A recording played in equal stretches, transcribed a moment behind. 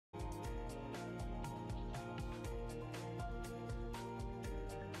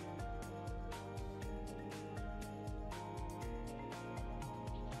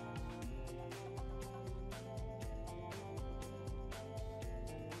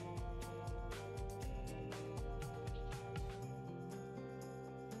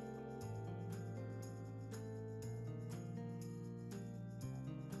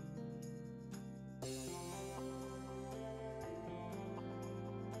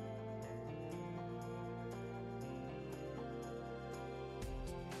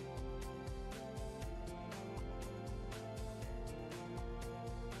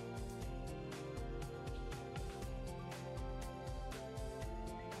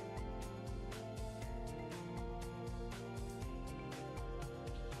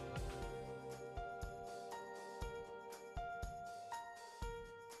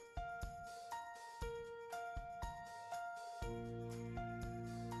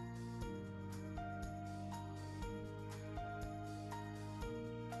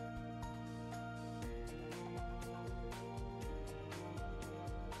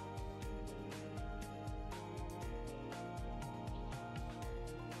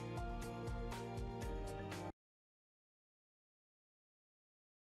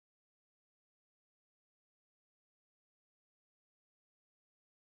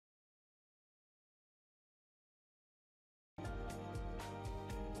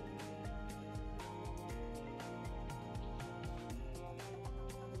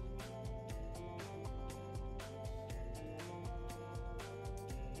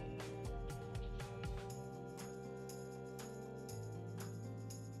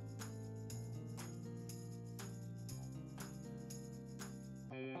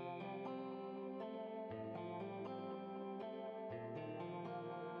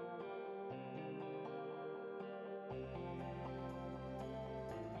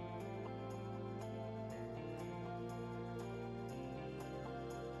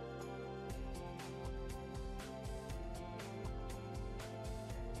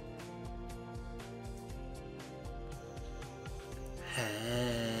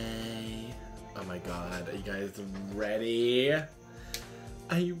Hey. Oh my god, are you guys ready?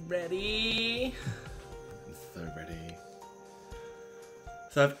 Are you ready? I'm so ready.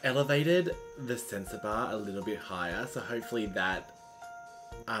 So I've elevated the sensor bar a little bit higher, so hopefully that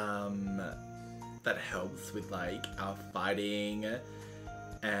that helps with like our fighting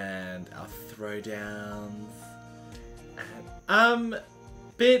and our throwdowns. And,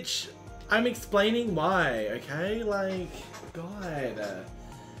 bitch, I'm explaining why, okay? Like, God.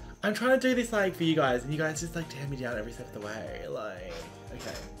 I'm trying to do this, like, for you guys, and you guys just, like, tear me down every step of the way. Like,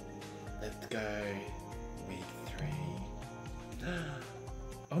 okay. Let's go. Week 3.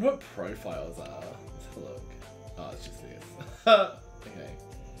 I wonder what profiles are. Let's have a look. Oh, it's just this. Okay.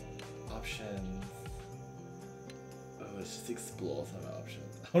 Options. Oh, let's just explore some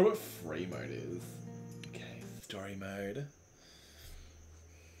options. I wonder what free mode is. Okay, story mode.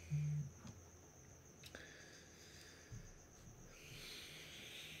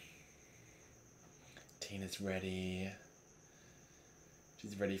 Tina's ready.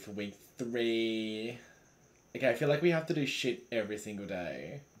 She's ready for week 3. Okay, I feel like we have to do shit every single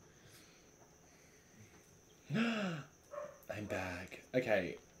day. I'm back.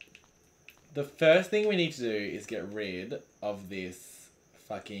 Okay. The first thing we need to do is get rid of this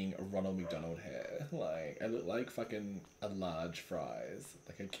fucking Ronald McDonald hair. Like, I look like fucking a large fries.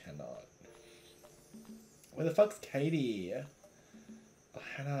 Like, I cannot. Where the fuck's Katie? Oh,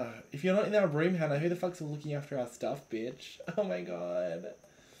 Hannah, if you're not in our room, Hannah, who the fuck's looking after our stuff, bitch? Oh my god.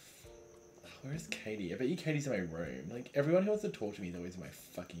 Where is Katie? I bet you Katie's in my room. Like, everyone who wants to talk to me is always in my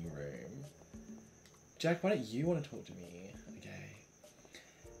fucking room. Jack, why don't you want to talk to me? Okay.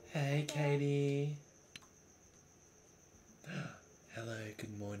 Hey, Katie. Hello,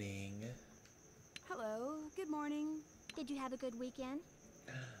 good morning. Hello, good morning. Did you have a good weekend?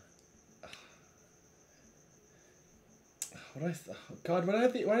 God, why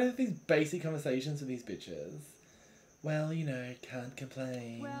do I have these basic conversations with these bitches? Well, you know, can't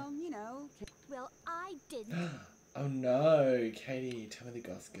complain. Well, you know. Well, I didn't. Oh no, Katie, tell me the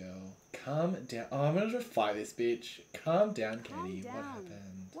goss girl. Calm down. Oh, I'm gonna fight this bitch. Calm down, Katie. Calm down. What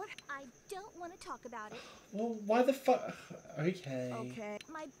happened? What? I don't want to talk about it. Well, why the fuck? Okay. Okay.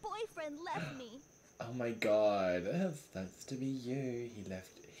 My boyfriend left me. Oh my god, that's to be you. He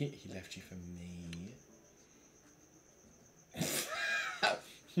left you for me.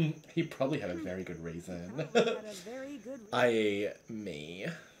 He probably had a very good reason. I, me.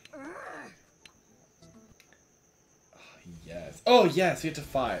 Oh, yes. Oh, yes, we have to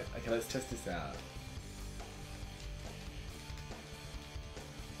fight. Okay, let's test this out.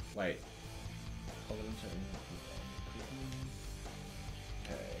 Wait. Hold on,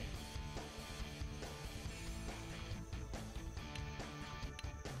 okay.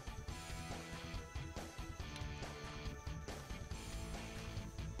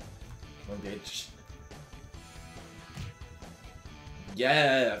 Come on, bitch.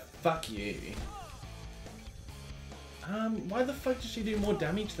 Yeah, fuck you. Why the fuck did she do more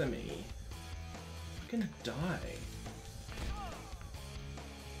damage than me? Fucking die.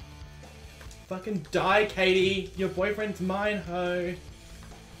 Fucking die, Katie! Your boyfriend's mine, ho!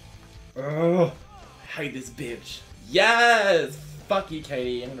 Ugh. I hate this bitch. Yes! Fuck you,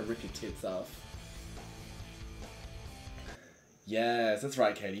 Katie. I'm gonna rip your tits off. Yes, that's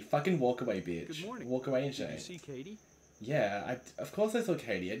right, Katie. Fucking walk away, bitch. Good morning. Walk away and shame. Did you see Katie? Yeah, of course I saw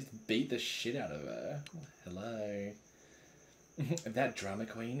Katie. I just beat the shit out of her. Hello. That drama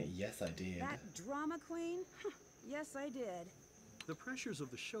queen? Yes, I did. That drama queen? Yes, I did. The pressures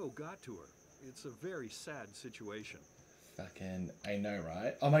of the show got to her. It's a very sad situation. Fucking, I know,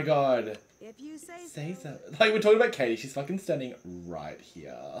 right? Oh my god. If you say so. Like, we're talking about Katie. She's fucking standing right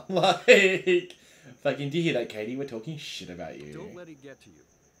here. Like, fucking, do you hear that, Katie? We're talking shit about you. Don't let it get to you.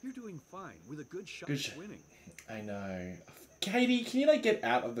 You're doing fine with a good shot Good at winning. I know. Katie, can you, like, get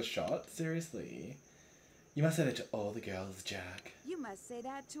out of the shot? Seriously. You must say that to all the girls, Jack. You must say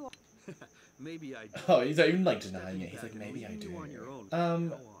that to all. Maybe I do. Oh, he's not even, like, denying it. He's like, maybe I do. You on your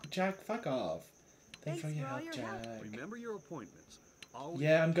own. Jack, fuck off. Thanks for your help, Jack. Remember your appointments. Always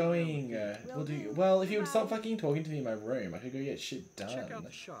Yeah, I'm going. Will do. Well, if you would stop fucking talking to me in my room, I could go get shit done. Check out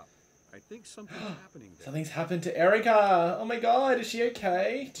the shop. I think something's happening there. Something's happened to Erica. Oh my god, is she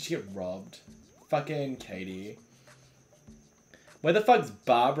okay? Did she get robbed? Fucking Katie. Where the fuck's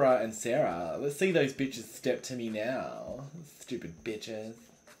Barbara and Sarah? Let's see those bitches step to me now. Stupid bitches.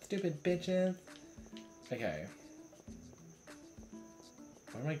 Stupid bitches. Okay.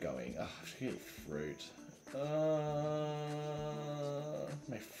 Where am I going? Oh, I should get fruit.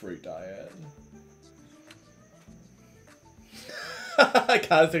 My fruit diet. I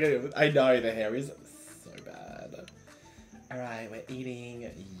can't think of it. I know the hair is so bad. Alright, we're eating.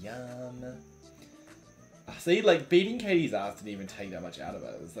 Yum. See, like, beating Katie's ass didn't even take that much out of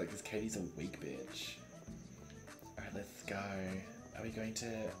us. Like, because Katie's a weak bitch. Alright, let's go. Are we going to...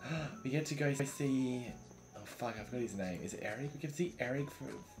 we get to go see... oh, fuck, I forgot his name. Is it Eric? We get to see Eric for...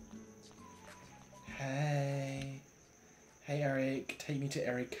 hey. Hey, Eric. Take me to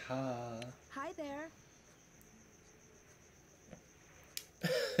Erica. Hi there.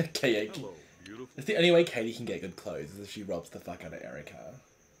 Okay, yeah. Hello, beautiful. It's the only way Katie can get good clothes is if she robs the fuck out of Erica.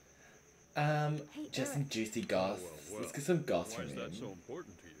 Hey, Just Eric. some juicy goss. Well. Let's get some goss Why from is him. that so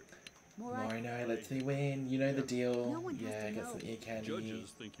important to you? Morino, let's see win. You know the deal. No one has Yeah, to get know. some ear candy. Judges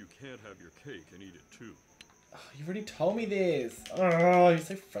think you can't have your cake and eat it too. Oh, you've already told me this. Oh, you're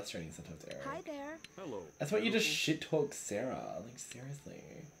so frustrating sometimes, Eric. Hi there. Hello. That's why you just beautiful. shit talk Sarah. Like, seriously.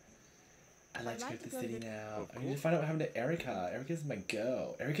 I'd like to go to the city now. Of I need to course. find out what happened to Erica. Erica's my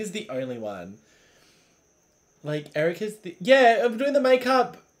girl. Erica's the only one. Like, Erica's the... yeah, I'm doing the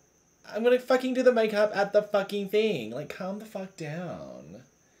makeup. I'm gonna fucking do the makeup at the fucking thing. Like, calm the fuck down.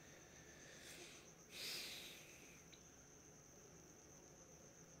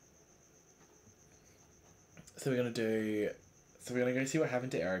 So we're gonna do... so we're gonna go see what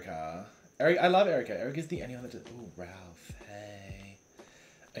happened to Erica. I love Erica. Erica's the only one that does... oh, Ralph. Hey.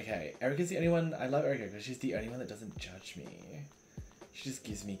 Okay, Erica's the only one... I love Erica because she's the only one that doesn't judge me. She just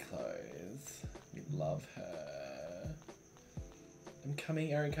gives me clothes. We love her. I'm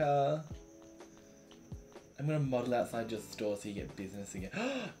coming, Erica. I'm gonna model outside your store so you get business again.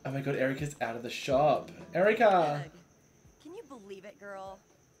 Oh my god, Erica's out of the shop. Erica! Ugh. Can you believe it, girl?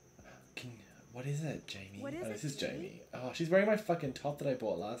 What is it, Jamie? What is oh, it, this is Jamie? Jamie. Oh, she's wearing my fucking top that I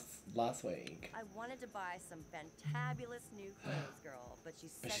bought last week. I wanted to buy some fantabulous new clothes, girl, but she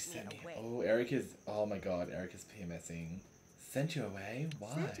But she sent sent me me. away. Oh, Erica's. Oh my god, Erica's PMSing. Sent you away? Why?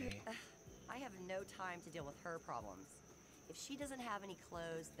 Ugh, I have no time to deal with her problems. If she doesn't have any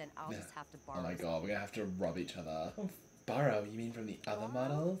clothes, then I'll just have to borrow. Oh my some. god, we're gonna have to rob each other. Borrow? You mean from the other Borrow?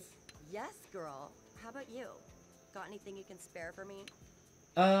 models? Yes, girl. How about you? Got anything you can spare for me?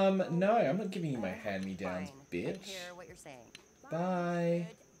 No, I'm not giving you my hand-me-downs, Fine. I bitch. hear what you're saying. Bye.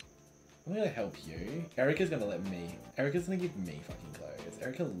 Good. I'm gonna help you. Erica's gonna let me. Erica's gonna give me fucking clothes.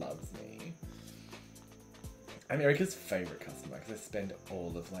 Erica loves me. I'm Erica's favorite customer because I spend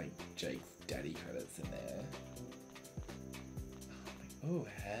all of like Jake's daddy credits in there. Oh,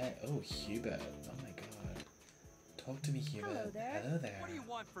 hey. Oh, Hubert. Oh my god. Talk to me, Hubert. Hello there. Hello there. What do you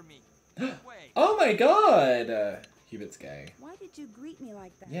want from me? Wait. Oh my god! Hubert's gay. Why did you greet me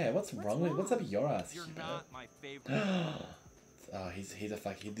like that? Yeah, what's wrong with... what's up your ass, You're Hubert? not my favorite. Oh, he's a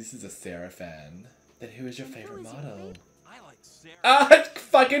fucking... this is a Sarah fan. Then who is your And who favorite is your model? favorite? I like Sarah. Ah, I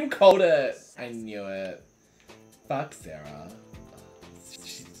fucking called it! I knew it. Fuck Sarah.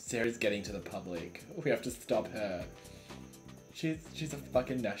 Sarah's getting to the public. We have to stop her. She's a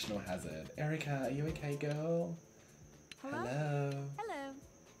fucking national hazard. Erica, are you okay, girl? Hello? Hello. Hello.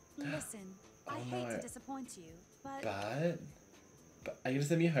 Listen, I Oh, hate no. to disappoint you, but But are you gonna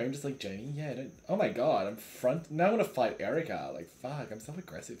send me home just like Jamie? Yeah, don't... oh my god, I'm front... now I'm gonna fight Erica. Like, fuck, I'm so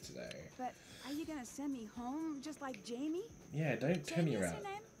aggressive today. are you gonna send me home just like Jamie? Yeah, don't turn me Jamie is around. her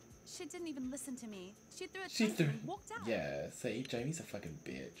name? She didn't even listen to me. She threw a She tantrum threw... and walked out. yeah, see, Jamie's a fucking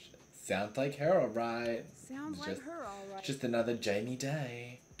bitch. Sounds like her, alright. Sounds like Just- her, all right. Just another Jamie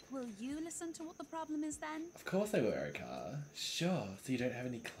day. Will you listen to what the problem is then? Of course I will, Erica. Sure. So you don't have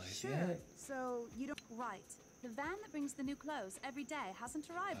any clothes Sure. yet? So you don't. Right. The van that brings the new clothes every day hasn't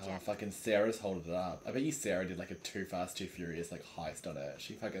arrived Oh, yet. fucking Sarah's holding it up. I bet you Sarah did like a Too Fast, Too Furious like heist on it.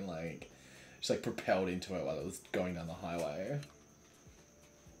 She fucking like, she like propelled into it while it was going down the highway.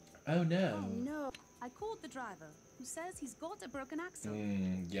 Oh no. Oh no. I called the driver, who says he's got a broken axle.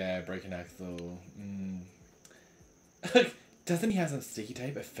 Yeah, broken axle. Doesn't he have some sticky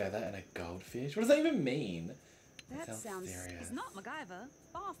tape, a feather, and a goldfish? What does that even mean? That sounds. serious. He's not MacGyver.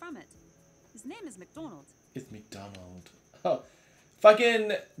 Far from it. His name is McDonald. It's McDonald. Oh,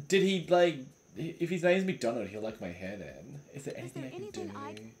 fucking, did he, like, if his name's McDonald, he'll like my hair then. Is there Is anything there I can anything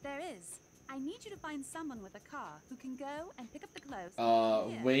do? There is. I need you to find someone with a car who can go and pick up the clothes.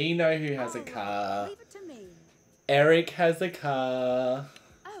 Here. We know who has a All right, car. Leave it to me. Eric has a car.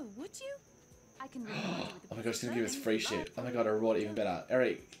 Oh, would you? I can reward you with a Oh my piece gosh, of she's gonna give us clothing free you shit. love. Oh my god, a reward even better.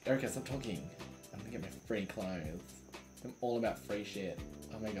 Erica, stop talking. I'm gonna get my free clothes. I'm all about free shit.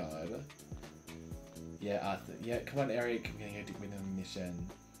 Oh my god. Yeah, Arthur. Yeah, come on, Eric. We're gonna go win a mission.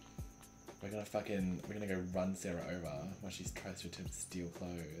 We're gonna go run Sarah over while she tries to attempt to steal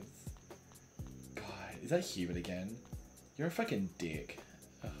clothes. God, is that Hubert again? You're a fucking dick.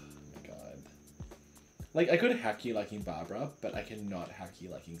 Oh my god. Like, I could hack you liking Barbara, but I cannot hack you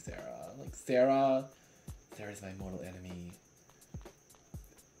liking Sarah. Like, Sarah's Sarah's my mortal enemy.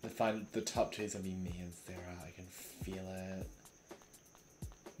 The top two is gonna be me and Sarah. I can feel it.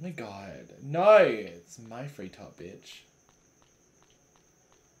 Oh my god. No! It's my free top, bitch.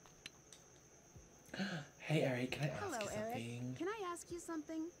 Hey Eric, can I ask Hello, you Eric. something? Can I ask you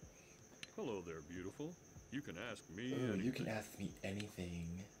something? Hello there, beautiful. You can ask me Ooh, anything. you can ask me anything.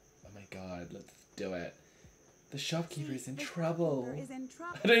 Oh my god, let's do it. The shopkeeper is in The trouble. shopkeeper is in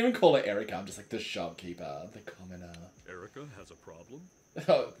trouble. I don't even call her Erica, I'm just like the shopkeeper, the commoner. Erica has a problem? Oh,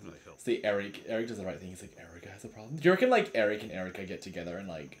 How can I help? see, Eric does the right thing. He's like, Erica has a problem. Do you reckon like Eric and Erica get together and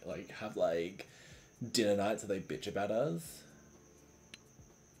like have like dinner nights so they bitch about us?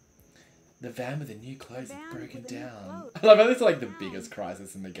 The van with the new clothes is van broken with the new down. clothes I love how this is like the broken biggest down.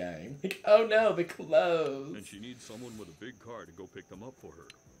 crisis in the game. Like, oh no, the clothes. And she needs someone with a big car to go pick them up for her.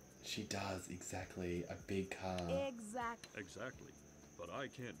 She does, exactly. A big car. Exactly. Exactly. But I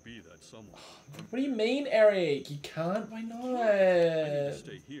can't be that someone. What do you mean, Eric? You can't? Why I need not? to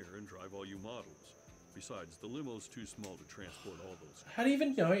stay here and drive all you models. Besides, the limo's too small to transport all those. How do you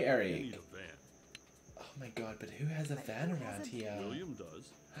even know, I Eric? need a van. Oh my god, but who has a But van who has around a- here? William does.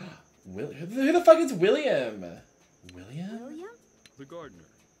 Who the fuck is William? William? William? The gardener.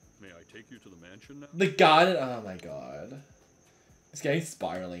 May I take you to the mansion now? The garden. Oh my god. It's getting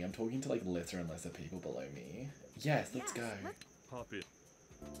spiraling. I'm talking to like lesser and lesser people below me. Yes, let's go. let's- Pop in.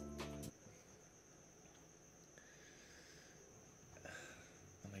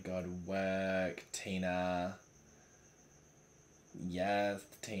 Oh my god, work. Tina. Yes,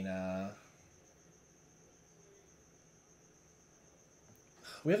 Tina.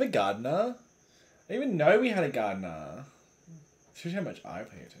 We have a gardener? I didn't even know we had a gardener. Shows you how much I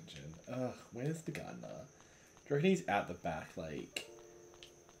pay attention. Ugh, where's the gardener? Do you reckon he's out the back, like,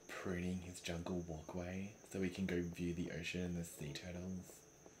 pruning his jungle walkway so we can go view the ocean and the sea turtles?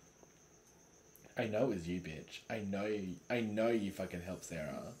 I know it was you, bitch. I know you fucking helped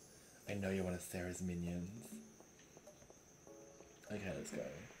Sarah. I know you're one of Sarah's minions. Okay, let's go.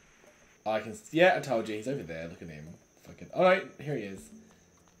 Oh, I can. Yeah, I told you. He's over there. Look at him. Fucking. Oh no, here he is.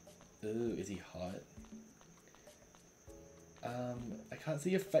 Ooh, is he hot? I can't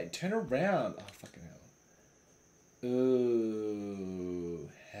see your face. Turn around. Oh, fucking hell. Ooh,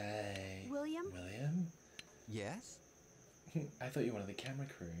 hey. William? William? Yes? I thought you were one of the camera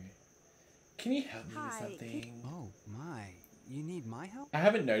crew. Can you help me with Hi, something? Oh, my. You need my help? I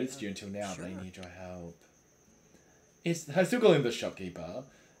haven't noticed you until now, but I Sure. need your help. I still call him the shopkeeper.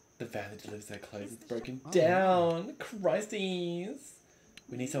 The van that delivers their clothes is broken Oh, down. Christies.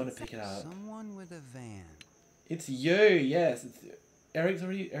 We need someone to pick it up. Someone with a van. It's you, yes. It's Eric's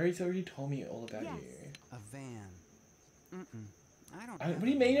already told me all about Yes. you. A van. Mm-mm. I don't What have do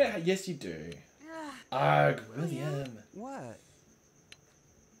you a mean? van. Yes, you do. Ugh, Arg, William. What?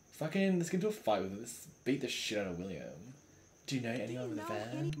 Fucking, let's get into a fight with him. Let's beat the shit out of William. Do you know anyone with a know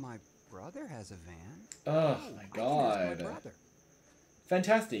van? My brother has a van. Oh my I can ask god. my brother.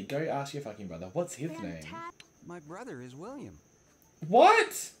 Fantastic. Go ask your fucking brother. What's his name? fantastic. My brother is William.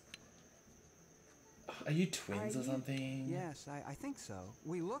 What? Are you twins Are or you- something? Yes, I think so.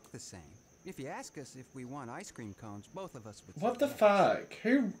 We look the same. If you ask us if we want ice cream cones, both of us would say What the yes. fuck?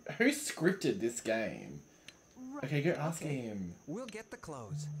 Who scripted this game? Right. Okay, go ask Okay. him. We'll get the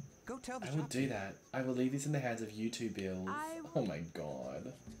clothes. Go tell the I will do shopkeeper. that. I will leave this in the hands of you two, Bills. I Oh my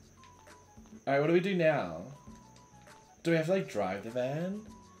god. Alright, what do we do now? Do we have to like drive the van?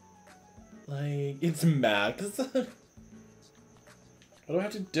 Like, it's Max. What do I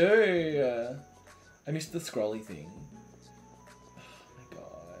have to do? I missed the scrolly thing. Oh my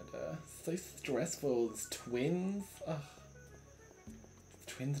god. So stressful. It's twins. Ugh.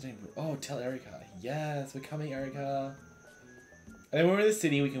 Twins named. Oh, tell Erica. Yes, we're coming, Erica. And then when we're in the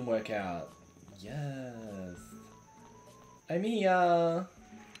city, we can work out. Yes. I'm here.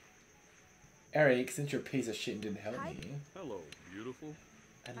 Eric, since you're a piece of shit and didn't help Hi. me, Hello, beautiful.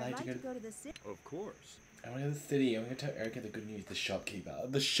 I'd I'd like like to to go. go to the city. Of course. I want to go to the city. I'm going to tell Erica the good news. The shopkeeper.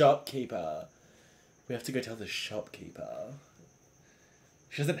 The shopkeeper. We have to go tell the shopkeeper.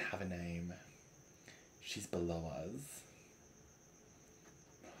 She doesn't have a name. She's below us.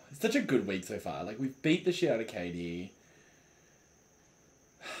 It's such a good week so far. Like, we've beat the shit out of Katie.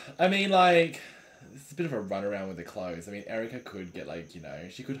 I mean, like, it's a bit of a runaround with the clothes. I mean, Erica could get, like, you know,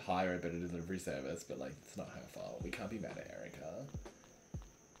 she could hire a better delivery service, but, like, it's not her fault. We can't be mad at Erica.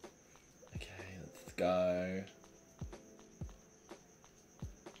 Okay, let's go.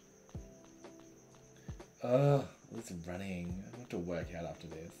 Ugh, it's running. I have to work out after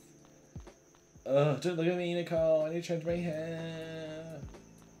this. Ugh, don't look at me, Nicole. I need to change my hair.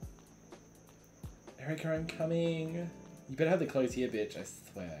 Erica, I'm coming. You better have the clothes here, bitch, I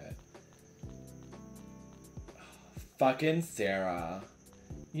swear. fucking Sarah.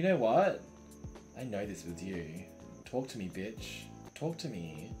 You know what? I know this was you. Talk to me, bitch. Talk to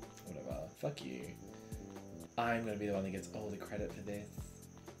me. Whatever. Fuck you. I'm gonna be the one that gets all the credit for this.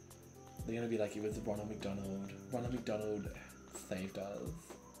 They're gonna be like, it was Ronald McDonald. Ronald McDonald saved us.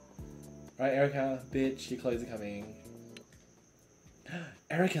 Right, Erica, bitch, your clothes are coming.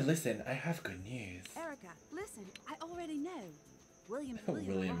 Erica, listen, I have good news. Erica, listen, I already know. William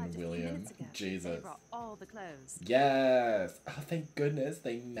William, arrived a few minutes ago. Jesus. They brought all the clothes. Yes! Oh, thank goodness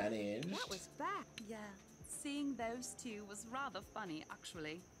they managed. That was fast. Yeah, seeing those two was rather funny,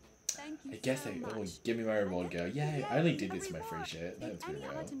 actually. Thank you I guess so they, much. oh, give me my reward, girl. Yay, I only did this for my free shit. Pick Let's be any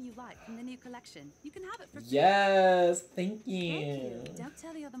real. item you like from the new collection. You can have it for free. Yes, thank you. Thank you. Don't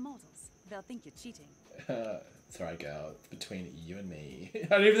tell the other models. They'll think you're cheating. It's alright, girl. It's between you and me. I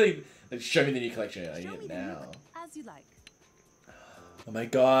don't even think, like, show me the new collection. I need Show me it the new now. as you like. Oh my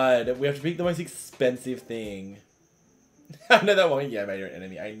god, we have to pick the most expensive thing. I know that one. Yeah, made her an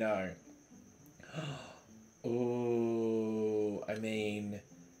enemy. I know. Oh, I mean,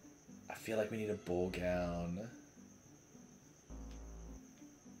 I feel like we need a ball gown.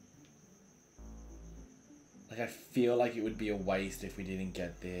 Like, I feel like it would be a waste if we didn't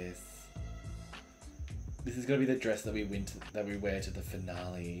get this. This is gonna be the dress that we wear to the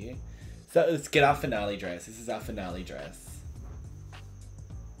finale. So let's get our finale dress. This is our finale dress.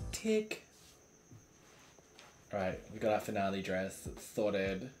 Tick. Alright, we got our finale dress. It's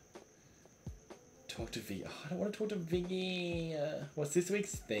sorted. Talk to Viggy. Oh, I don't want to talk to Viggy. What's this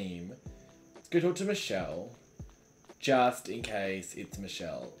week's theme? Let's go talk to Michelle. Just in case it's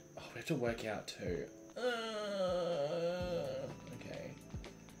Michelle. Oh, we have to work out too. Okay.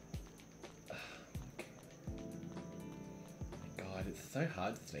 Oh my god, it's so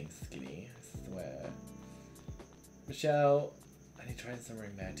hard staying skinny. I swear. Michelle, I need to try some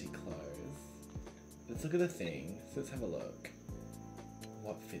romantic clothes. Let's look at the thing. So let's have a look.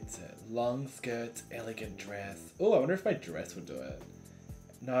 What fits it? Long skirts, elegant dress. Oh, I wonder if my dress would do it.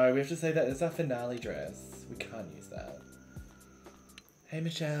 No, we have to say that it's our finale dress. We can't use that. Hey,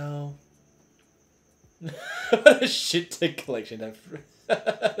 Michelle. What a shit to collection of.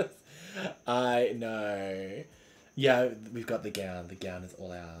 I know. Yeah, we've got the gown. The gown is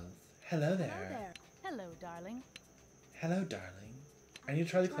all ours. Hello there. Hello there. Hello, darling. Hello, darling. I need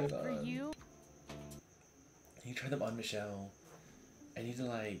to try the clothes For on. you. I need to try them on, Michelle. I need to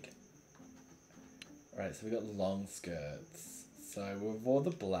like... Right, so we got long skirts. So we wore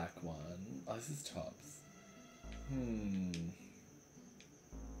the black one. Oh, this is tops.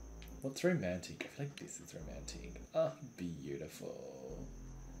 What's romantic? I feel like this is romantic. Oh, beautiful.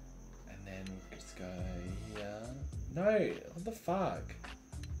 And then we'll just go here. No, what the fuck?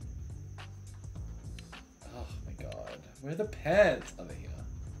 Oh my god. Where are the pants? Oh, they're here.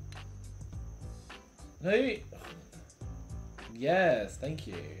 No. Yes, thank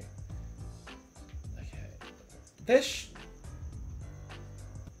you. Okay. This.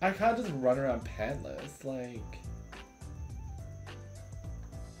 I can't just run around pantless, like.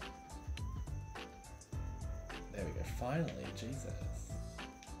 There we go. Finally, Jesus.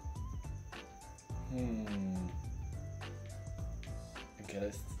 Okay,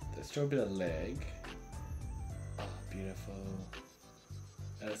 let's draw a bit of leg. Oh, beautiful.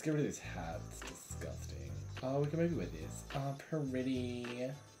 Let's get rid of this hat. It's disgusting. Oh, we can maybe wear this. Oh, pretty.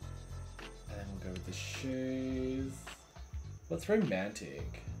 And then we'll go with the shoes. What's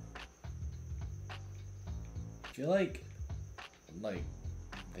romantic? I feel like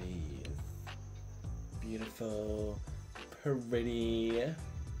these. Beautiful. Pretty.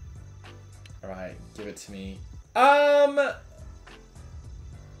 Alright, give it to me.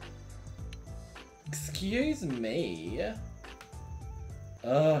 Excuse me.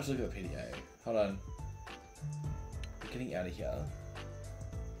 Oh, I have to look at the PDA. Hold on. I'm getting out of here.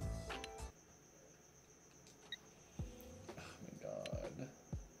 Oh my god.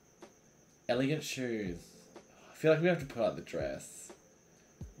 Elegant shoes. I feel like we have to put out the dress.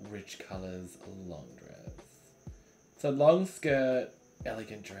 Rich colours, long dress. So long skirt,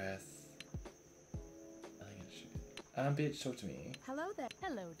 elegant dress. Elegant shoes. Bitch, talk to me. Hello there.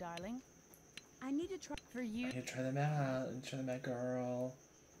 Hello, darling. I need to try for you. I need to try them out. I need to try them out, girl.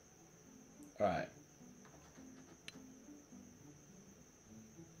 Alright.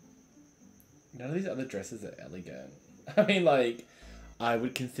 None of these other dresses are elegant. I mean, like, I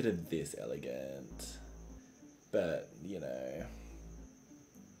would consider this elegant. But, you know.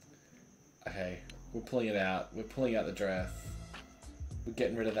 Okay, we're pulling it out. We're pulling out the dress. We're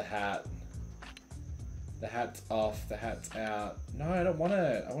getting rid of the hat. The hat's off. The hat's out. No, I don't want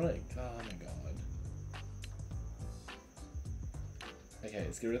it. I want it. Oh my god. Okay,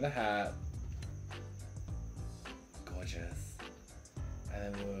 let's get rid of the hat. gorgeous.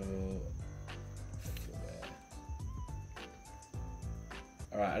 And then we'll...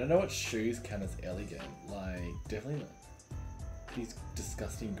 Alright, I don't know what shoes count as elegant. Like, definitely not these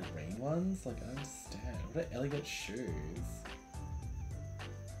disgusting green ones. Like, I don't understand. What are elegant shoes?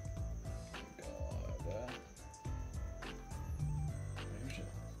 Oh my god. Maybe we should...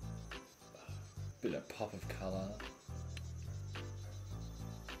 Bit of pop of colour.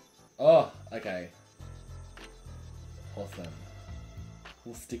 Oh, okay. Awesome.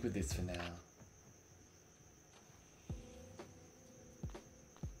 We'll stick with this for now.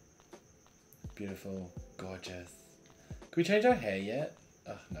 Beautiful. Gorgeous. Can we change our hair yet?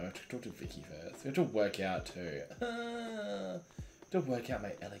 Oh, no, I have to talk to Vicky first. We have to work out too. To work out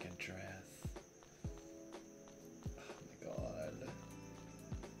my elegant dress. Oh my god.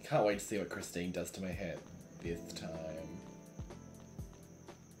 Can't wait to see what Christine does to my hair this time.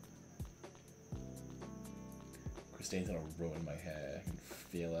 Christine's gonna ruin my hair. I can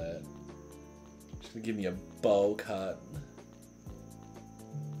feel it. She's gonna give me a bowl cut.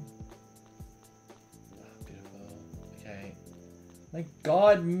 My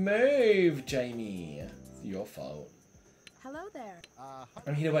god, move, Jamie. It's your fault. Hello there.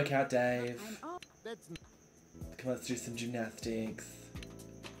 I'm here to work out, Dave. That's Come on, let's do some gymnastics.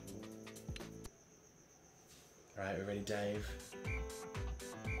 Alright, we're ready, Dave.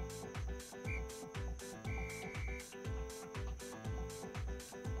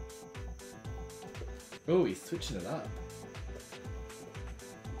 Oh, he's switching it up.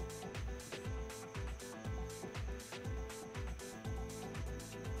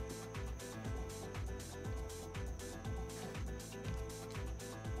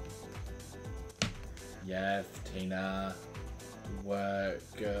 Yes, Tina. Work,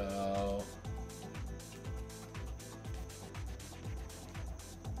 girl.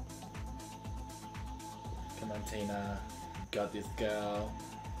 Come on, Tina. You got this, girl.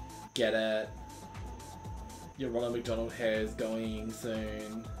 Get it. Your Ronald McDonald hair is going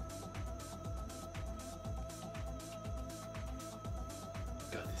soon.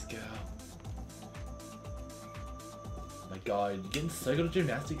 Got this, girl. Oh my god, you're getting so good at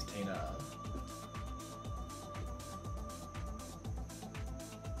gymnastics, Tina.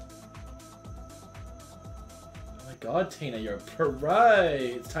 God, Tina, you're a pro!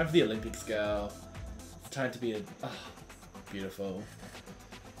 It's time for the Olympics, girl. It's time to be a... Oh, beautiful.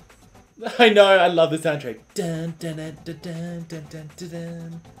 I know, I love the soundtrack. Dun, dun, dun, dun, dun, dun, dun, dun,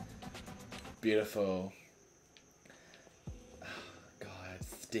 dun. Beautiful. Oh, God,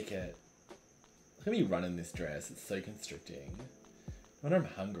 stick it. Look at me running this dress. It's so constricting. No wonder I'm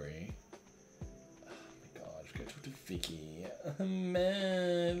hungry. Oh my God, I've got to talk to Vicky.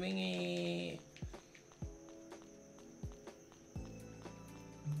 Vicky.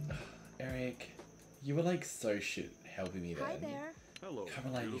 Eric, you were like so shit helping me then. Hi there. Hello, Can't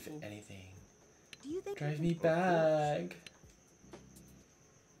rely on you for beautiful. anything. Do you think Drive we me can... back.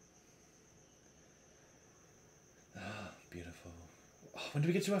 Ah, beautiful. Oh, when do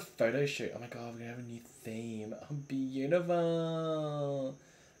we get to a photo shoot? Oh my god, we're gonna have a new theme. Oh, beautiful.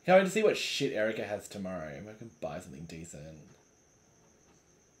 Can't wait to see what shit Erica has tomorrow. Maybe I can buy something decent.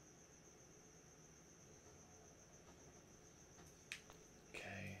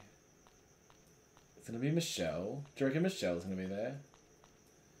 It's gonna be Michelle. Do you reckon Michelle's gonna be there?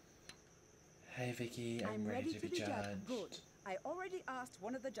 Hey Vicky, I'm ready to be judged. Good. I already asked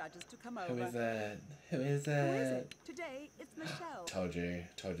one of the judges to come Who over. is it? Who is Who is it? it? Today, it's Michelle. Told you.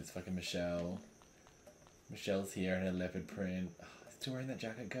 Told you it's fucking Michelle. Michelle's here in her leopard print. Oh, still wearing that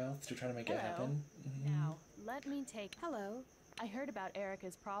jacket, girl? Still trying to make it Hello. happen? Now, let me take... Hello. I heard about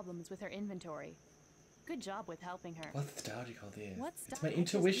Erica's problems with her inventory. Good job with helping her. What style do you call this? What It's style? my I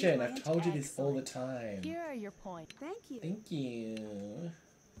just intuition. need I've my told you this all the excellent. time. Here are your points. Thank you. Thank you.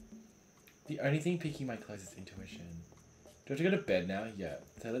 The only thing picking my clothes is intuition. Do I have to go to bed now? Yeah.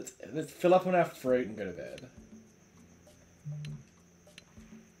 So let's fill up on our fruit and go to bed.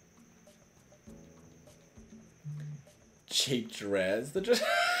 Cheap dress. The dress.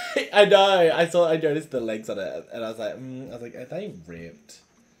 I know. I noticed the legs on it, and I was like, are they ripped?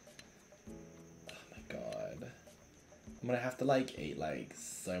 Oh my god. I'm gonna have to like eat like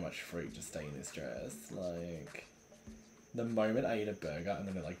so much fruit to stay in this dress. Like, the moment I eat a burger, I'm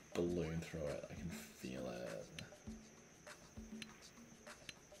gonna like balloon through it. I can feel it.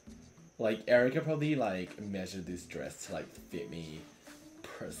 Like, Erica probably like measured this dress to like fit me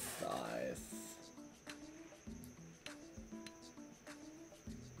precise.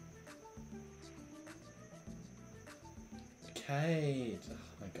 Kate! Oh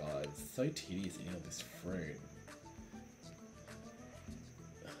my god, it's so tedious eating all this fruit.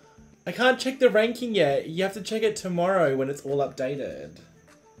 I can't check the ranking yet. You have to check it tomorrow when it's all updated.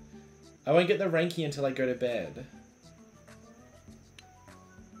 I won't get the ranking until I go to bed.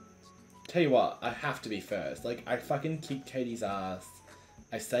 Tell you what, I have to be first. Like, I fucking kicked Katie's ass.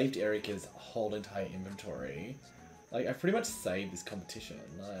 I saved Erica's whole entire inventory. Like, I pretty much saved this competition.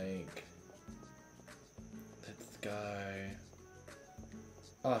 Like, let's go.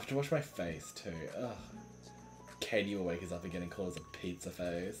 Oh, I have to wash my face too. Ugh. Katie will wake us up again and call us a pizza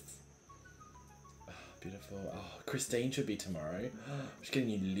face. Oh, beautiful. Oh, Christine should be tomorrow. She's getting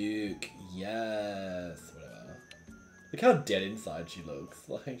you Luke. Yes. Whatever. Look how dead inside she looks.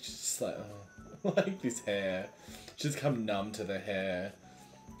 Like, she's just like, oh, like this hair. She's come numb to the hair.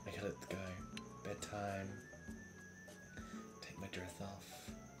 Okay, let's go. Bedtime. Take my dress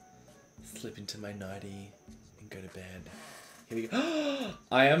off. Slip into my nightie and go to bed. Here we go.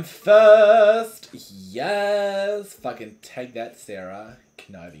 I am first! Yes! Fucking take that, Sarah.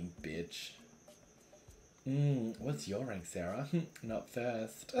 Conniving bitch. What's your rank, Sarah? Not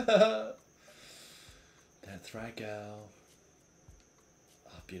first. That's right, girl.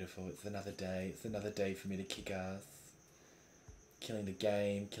 Oh, beautiful. It's another day. It's another day for me to kick ass. Killing the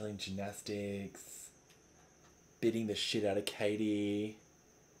game, killing gymnastics, beating the shit out of Katie.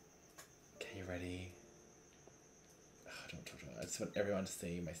 Okay, you ready? Oh, don't talk to me. I just want everyone to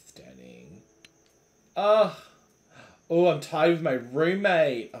see my standing. Oh, I'm tied with my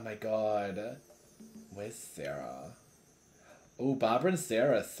roommate. Oh my god. Where's Sarah? Oh, Barbara and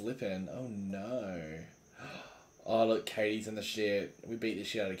Sarah are slipping. Oh no. Oh look, Katie's in the shit. We beat the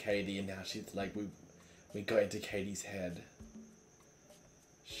shit out of Katie and now she's like, we got into Katie's head.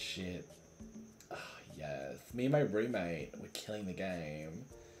 Shit. Oh, yes. Me and my roommate, we're killing the game.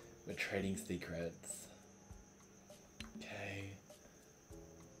 We're trading secrets. Okay.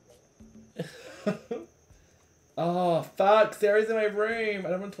 Oh, fuck. Sarah's in my room. I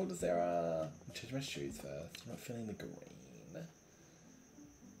don't want to talk to Sarah. I'll change my shoes first. I'm not feeling the green.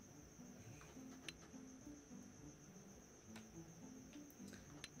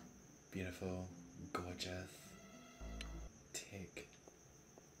 Beautiful. Gorgeous. Tick.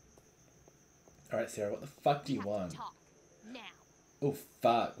 Alright, Sarah, what the fuck do you want? Talk now. Oh,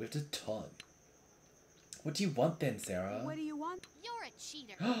 fuck. We have to talk. What do you want then, Sarah? What do you want? You're a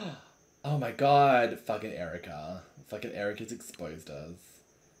cheater. Oh my god. Fucking Erica. Fucking Erica's exposed us.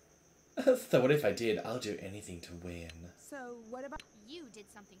 So what if I did? I'll do anything to win. So, what about... You did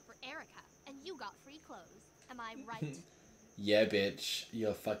something for Erica, and you got free clothes. Am I right? Yeah, bitch.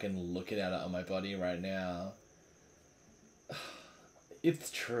 You're fucking looking at it on my body right now.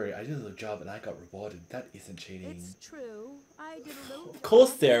 It's true. I did a little job and I got rewarded. That isn't cheating. It's true. I did a little... Of course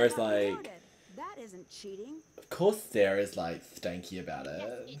job and Sarah's I got like... rewarded. That isn't cheating. Of course Sarah's like stanky about Yes, it.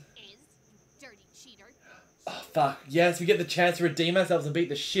 it is, you dirty cheater. Oh, fuck. Yes, we get the chance to redeem ourselves and beat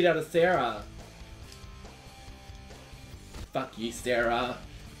the shit out of Sarah. Fuck you, Sarah.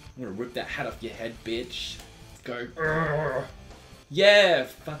 I'm gonna rip that hat off your head, bitch. Let's go. Urgh. Yeah,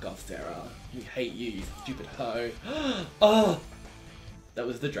 fuck off, Sarah. We hate you, you stupid hoe. Oh! That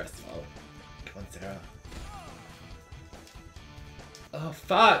was the dress fault. Come on, Sarah. Oh,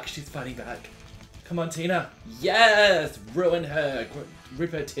 fuck! She's fighting back. Come on, Tina. Yes! Ruin her.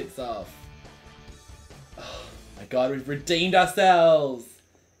 Rip her tits off. Oh my god, we've redeemed ourselves!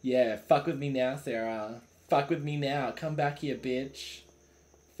 Yeah, fuck with me now, Sarah. Fuck with me now. Come back here, bitch.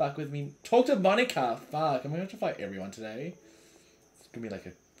 Fuck with me. Talk to Monica. Fuck, I'm gonna have to fight everyone today. It's gonna be like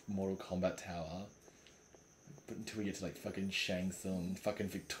a Mortal Kombat tower. But until we get to like fucking Shang Tsung, fucking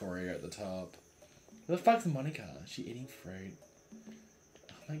Victoria at the top. Where the fuck's Monica? Is she eating fruit?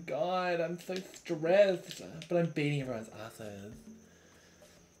 Oh my god, I'm so stressed. But I'm beating everyone's asses.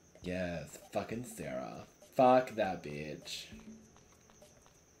 Yes, fucking Sarah. Fuck that bitch.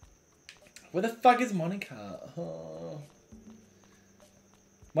 Where the fuck is Monica? Oh.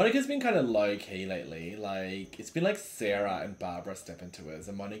 Monica's been kind of low-key lately. Like, it's been like Sarah and Barbara step into us,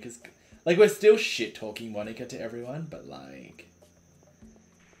 and Monica's... Like, we're still shit-talking Monica to everyone, but like...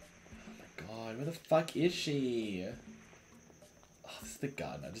 Oh my god, where the fuck is she? Oh, this is the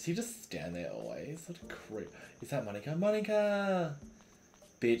gardener. Does he just stand there always? What a creep. Is that Monica? Monica!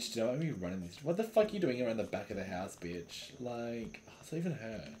 Bitch, do you know what me running this? What the fuck are you doing around the back of the house, bitch? Like, oh, it's not even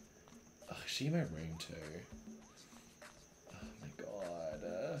her. Oh, is she in my room too? Oh my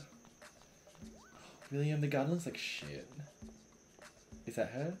god. William, the garden looks like shit. Is that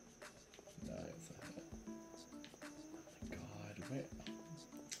her? No, it's not her. Oh my god, where?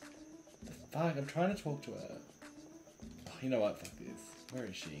 The fuck? I'm trying to talk to her. Oh, you know what? Fuck this. Where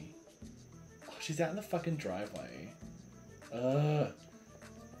is she? Oh, she's out in the fucking driveway. Ugh.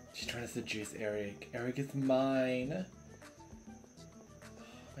 She's trying to seduce Eric. Eric is mine.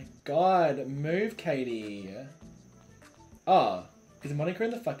 Oh my God, move, Katie. Oh, is Monica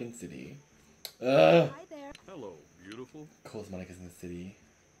in the fucking city? Ugh. Hi there. Hello, beautiful. Of course Monica's in the city.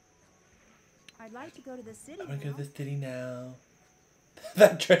 I'd like to go to the city I want to now. go to the city now.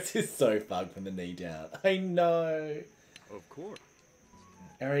 That dress is so fucked from the knee down. I know. Of course.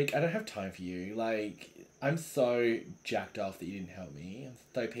 Eric, I don't have time for you. Like, I'm so jacked off that you didn't help me. I'm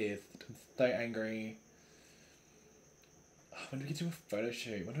so pissed. I'm so angry. Oh, when do we get to a photo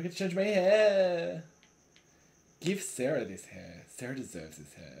shoot? When do we get to change my hair? Give Sarah this hair. Sarah deserves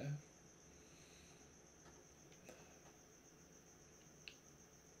this hair.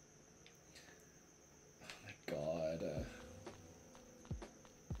 Oh my god.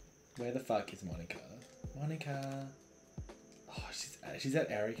 Where the fuck is Monica? Monica. Oh, she's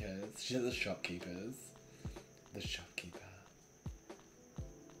at Erica's. She's at the shopkeeper's. The shopkeeper.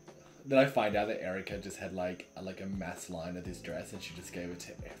 Then I find out that Erica just had like a mass line of this dress and she just gave it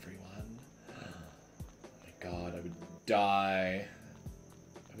to everyone. Oh my god, I would die.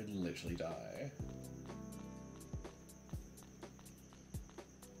 I would literally die.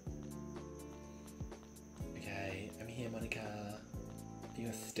 Okay, I'm here, Monica. You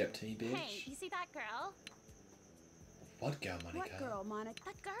gonna step to me, bitch? Hey, you see that girl? What girl, Monica? What girl, Monica?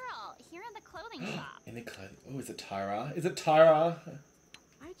 That girl here in the clothing shop. In the clothes. Oh, is it Tyra? Is it Tyra?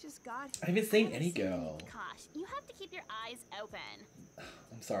 I just got I haven't seen haven't any seen girl. Gosh, you have to keep your eyes open.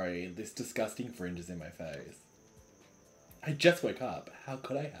 I'm sorry, this disgusting fringe is in my face. I just woke up. How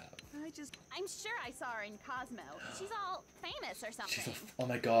could I have? I just I'm sure I saw her in Cosmo. She's all famous or something. She's oh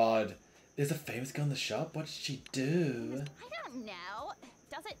my god. There's a famous girl in the shop? What did she do? I don't know.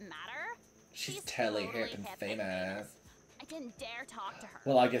 Does it matter? She's totally hip totally and hip famous. I didn't dare talk to her.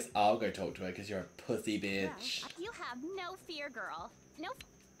 Well, I guess I'll go talk to her because you're a pussy bitch. You have no fear, girl. No.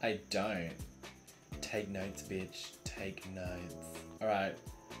 I don't. Take notes, bitch. Take notes. Alright.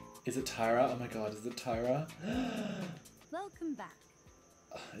 Is it Tyra? Oh my god, is it Tyra? welcome back.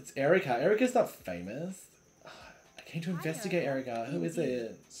 It's Erica. Erica's not famous. I came to Hi, investigate Erica. Who is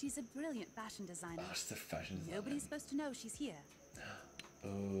it? She's a brilliant fashion designer. Oh, she's a fashion designer. Nobody's supposed to know she's here.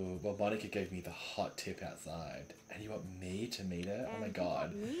 Oh, well, Monica gave me the hot tip outside. And you want me to meet her? Oh my And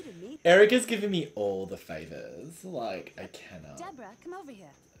god. you want me to meet Erica's giving me all the favors. Like, I cannot. Deborah, come over here.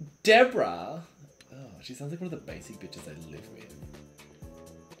 Deborah? Oh, she sounds like one of the basic bitches I live with.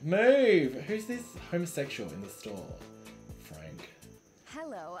 Move! Who's this homosexual in the store? Frank.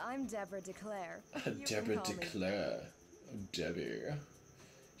 Hello, I'm Deborah DeClaire. Deborah DeClaire. Debbie.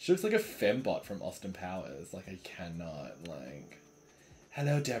 She looks like a fembot from Austin Powers. Like, I cannot, like...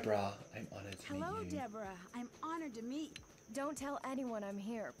 Hello, Deborah. I'm honored to Hello, meet you. Deborah. I'm honored to meet. Don't tell anyone I'm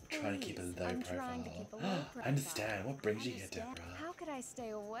here. Trying to keep a please. low I'm profile. trying to keep a low profile. I understand. What brings you here, Understand. Deborah? How could I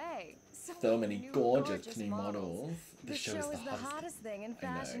stay away? So many new gorgeous new models. The show is the hottest thing in I know.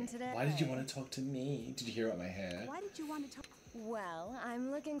 fashion today. Why did you want to talk to me? Did you hear about my hair? Why did you want to talk? Well, I'm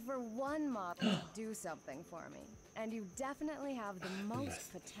looking for one model to do something for me. And you definitely have the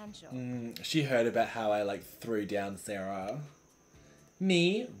most potential. She heard about how I like threw down Sarah.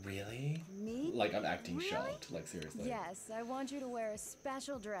 Me? Really? Me? Like I'm acting Really? shocked. Like seriously. Yes, I want you to wear a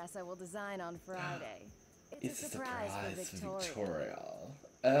special dress I will design on Friday. It's a surprise for Victoria. Victoria.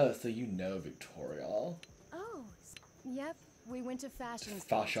 Oh, so you know Victoria. Oh, yep. We went to fashion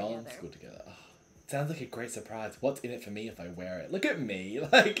school Fashion together. school together. Oh, sounds like a great surprise. What's in it for me if I wear it? Look at me.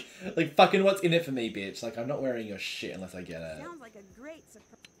 Like fucking what's in it for me, bitch? Like I'm not wearing your shit unless I get it. Sounds like a great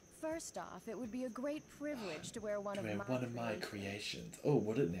surprise. First off, it would be a great privilege to wear one To of wear my one of my creations. creations. Oh,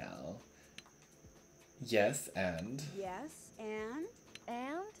 would it now? Yes, and Yes, and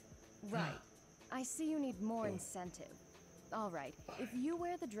And? Right. I see you need more incentive. All right. If you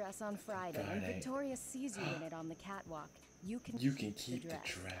wear the dress on Friday and Friday. Victoria sees you in it on the catwalk, you can keep the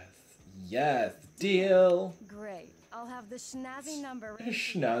dress. Yes, deal. Great. I'll have the schnazzy number ready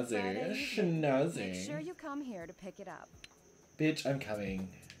for you Schnazzy, Friday evening. schnazzy. Make sure you come here to pick it up. Bitch, I'm coming.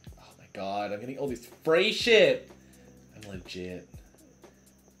 Oh my god, I'm getting all this free shit. I'm legit.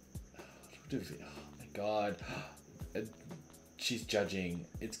 Oh my god. She's judging.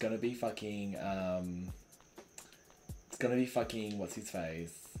 It's gonna be fucking, what's his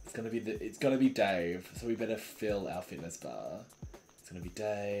face? It's gonna be Dave, so we better fill our fitness bar. It's gonna be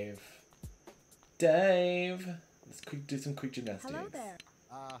Dave. Dave! Let's do some quick gymnastics. hello there.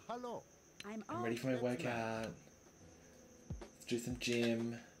 Hello. I'm I'm all ready for my good. workout. Let's do some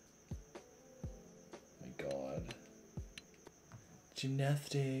gym. Oh my god.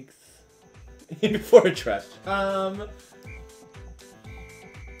 Gymnastics. Before a trash.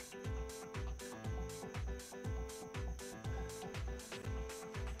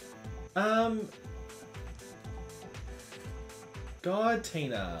 God,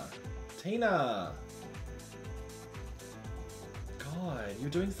 Tina. Tina! God, you were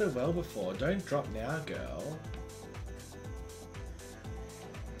doing so well before. Don't drop now, girl.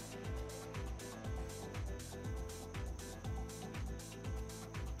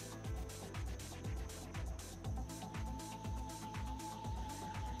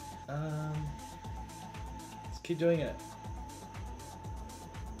 Just keep doing it.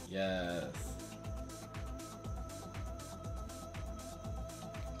 Yes.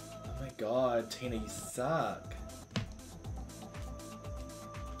 Oh my god, Tina, you suck.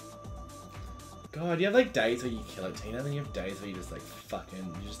 God, you have like days where you kill it, Tina, and then you have days where you just like you're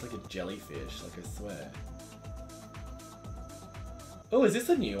just like a jellyfish, like I swear. Oh, is this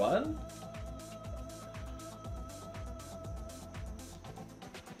a new one?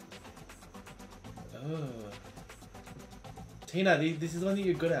 Oh. Tina, this is one that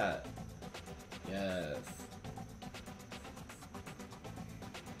you're good at. Yes.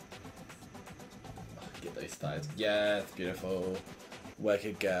 Oh, get those thighs. Yes, beautiful. Work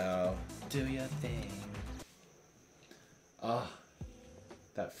it, girl. Do your thing. Ah,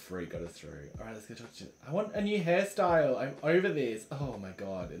 that freak got us through. Alright, let's go talk to you. I want a new hairstyle. I'm over this. Oh my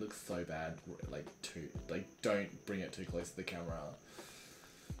god, it looks so bad. Don't bring it too close to the camera.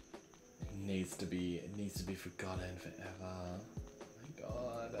 It needs to be forgotten forever. Oh my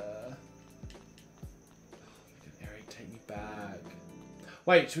god. Oh my god, Eric, take me back.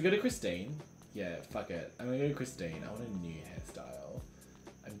 Wait, should we go to Christine? Yeah, fuck it. I'm gonna go to Christine. I want a new hairstyle.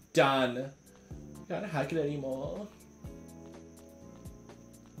 I'm done. I can't hack it anymore.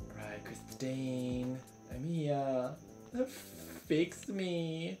 Alright, Christine. I'm here. Fix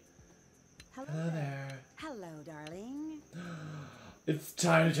me. Hello there. Hello, darling. It's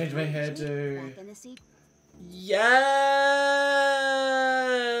time to change my hairdo. Back in the seat. Yes!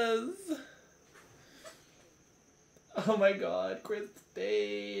 Oh my god,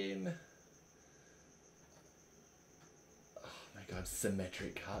 Christine. Oh my god,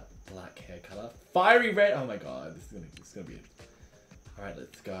 symmetric cut, black hair color, fiery red. Oh my god, this is gonna be it. Alright,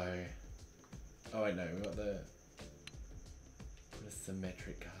 let's go. Oh wait, no, we got the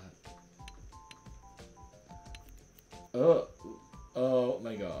symmetric cut. Oh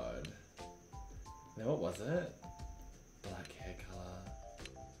my god. Now what was it? Black hair color.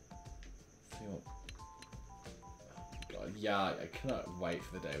 See what? Oh my god, yeah, I cannot wait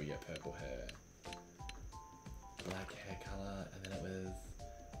for the day we get purple hair. Black hair color, and then it was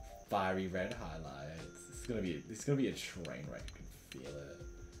fiery red highlights. This is gonna be a train wreck. I can feel it.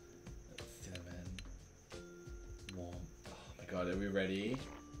 Cinnamon. Warm. Oh my god, are we ready?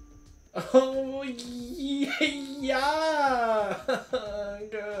 Oh yeah!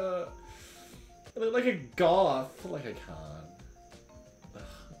 Girl. I look like a goth. Like I can't.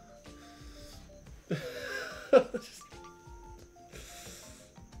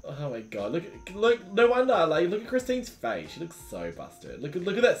 Oh my god! Look! No wonder. Like, look at Christine's face. She looks so busted. Look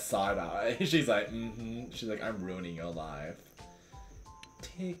at that side eye. She's like, She's like, I'm ruining your life.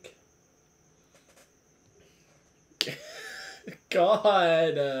 Tick.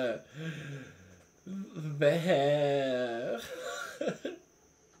 God. The hair.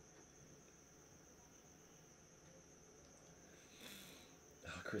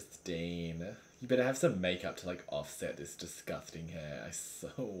 Oh, Christine. You better have some makeup to like offset this disgusting hair. I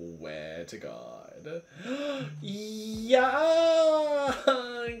swear to God. Yeah!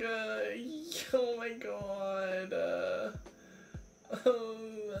 Oh my God.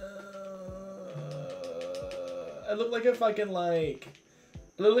 I look like a fucking like...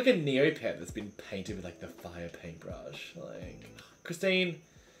 I look like a Neopet that's been painted with like the fire paintbrush. Like, Christine,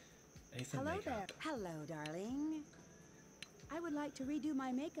 I need some Hello makeup. there. Hello, darling. I would like to redo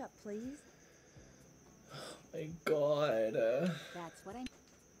my makeup, please. Oh my God. That's what I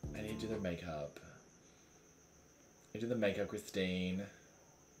need to do the makeup. I need to do the makeup, Christine.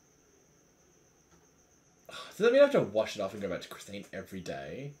 Does that mean I have to wash it off and go back to Christine every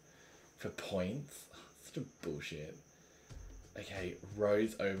day? For points? Such a bullshit. Okay,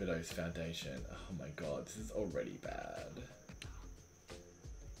 Rose Overdose Foundation. Oh my god, this is already bad.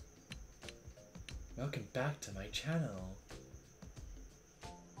 Welcome back to my channel. I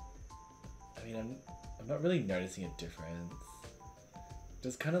mean, I'm not really noticing a difference.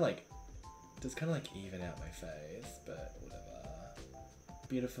 Just kind of like even out my face, but whatever.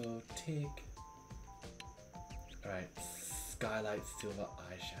 Beautiful, tick. Alright, Skylight Silver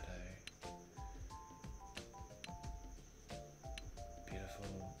Eyeshadow.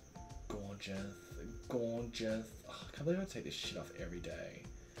 Beautiful, gorgeous, gorgeous. Oh, I can't believe I take this shit off every day.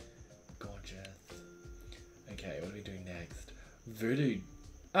 Gorgeous. Okay, what are we doing next? Voodoo.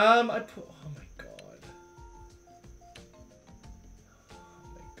 I put, oh my god. Oh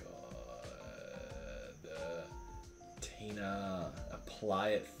my god. apply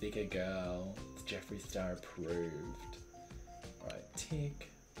it thicker, girl. It's Jeffree Star approved. Alright, tick.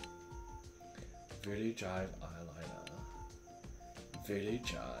 Voodoo Jive eyeliner. Voodoo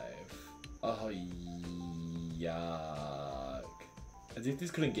Jive. Oh, yuck. As if this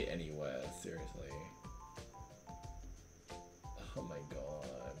couldn't get any worse, seriously. Oh my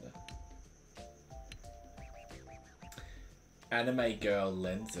god. Anime girl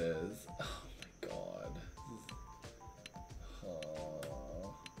lenses. Oh my god.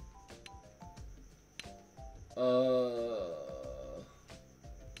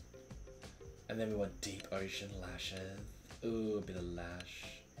 And then we want deep ocean lashes. Ooh, a bit of lash.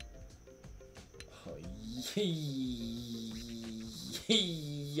 Oh,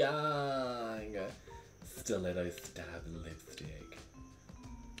 young. Stiletto stab lipstick.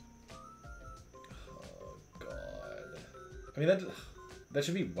 Oh god. I mean that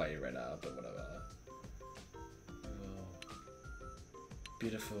should be way redder, but whatever. Oh.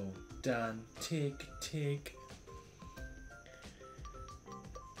 Beautiful. Done. Tick, tick.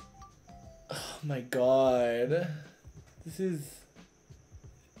 Oh my god. This is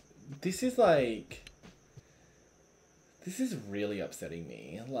really upsetting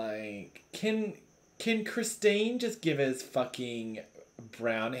me. Like, can Christine just give us fucking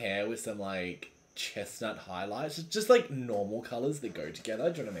brown hair with some like chestnut highlights? Just like normal colours that go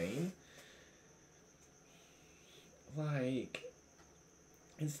together, do you know what I mean? Like,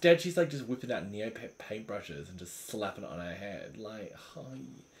 instead she's like just whipping out neo paintbrushes and just slapping it on her head. Like, oh,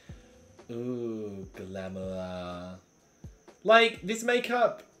 ooh, glamour. Like, this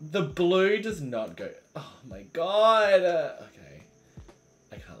makeup, the blue does not go... Oh my god. Okay.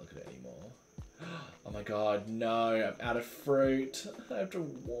 I can't look at it anymore. Oh my god, no. I'm out of fruit. I have to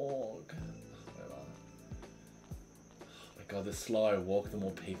walk. Whatever. Oh my god, the slower I walk, the more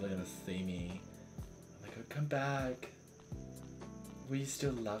people are going to see me. Oh my god, come back. Will you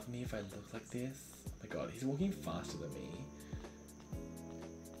still love me if I look like this? Oh my god, he's walking faster than me.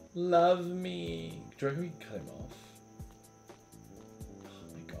 Love me. Do you reckon we can cut him off? Oh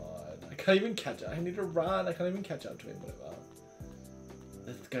my god. I can't even catch up. I need to run. I can't even catch up to him. Whatever.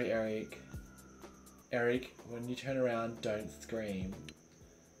 Let's go, Eric. Eric, when you turn around, don't scream.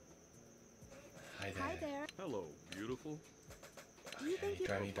 Hi there. Hi there. Hello, beautiful. Okay,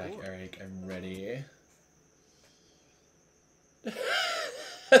 drive me back, Eric. I'm ready.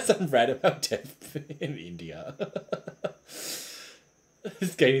 Some random death in India.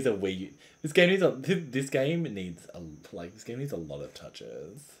 This game needs a Wii. This game needs a lot of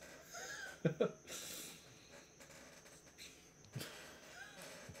touches.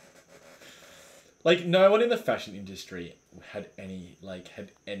 Like, no one in the fashion industry had any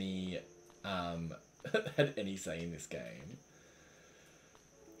had any say in this game.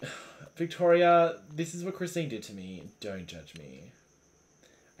 Victoria, this is what Christine did to me. Don't judge me.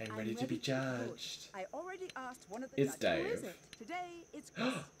 I'm ready to be judged. I already asked one of the It's judges. Who Dave. is it? Today it's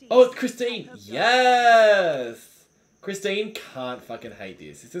Christine. Oh, it's Christine! I hope you're- Yes! Christine can't fucking hate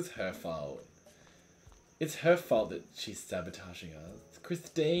this. This is her fault. It's her fault that she's sabotaging us.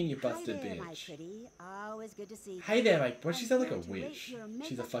 Christine, you busted Hi there, my bitch. pretty. Always good to see you. Hey there, mate. Why does she I'm sound like a here to rate witch? your She's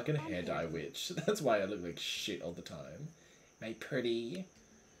a makeup fucking and hair dye hairdo. witch. That's why I look like shit all the time. Mate, pretty.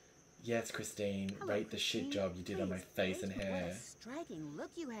 Yes, Christine. Hello, Rate the shit Christine. job you did on my Please, face and what hair. a striking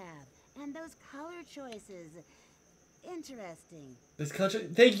look you have. And those color choices. Interesting. Those color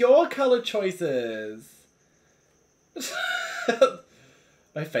they're your color choices.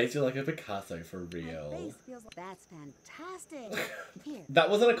 My face feels like a Picasso for My real. face feels like that's fantastic. Here. That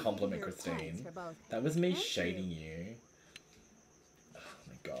wasn't a here compliment, are points Christine. for both. That was me Thank shading you. Oh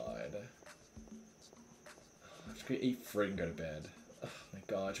my god. I'm just gonna eat fruit and go to bed. Oh my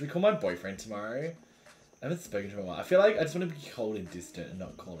god. Should we call my boyfriend tomorrow? I haven't spoken to him in a while. I feel like I just want to be cold and distant and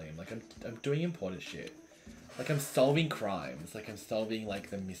not call him. Like, I'm doing important shit. Like, I'm solving crimes. Like, I'm solving, like,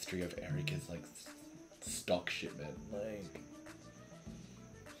 the mystery of Erica's, like, stock shipment. Like...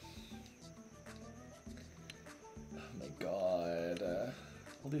 Oh my god.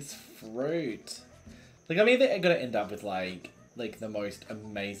 All this fruit. Like, I'm either gonna end up with, like the most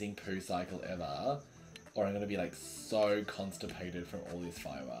amazing poo cycle ever, or I'm gonna be, like, so constipated from all this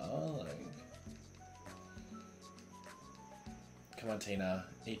fiber. Like... Come on, Tina.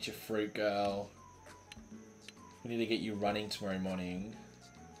 Eat your fruit, girl. We need to get you running tomorrow morning.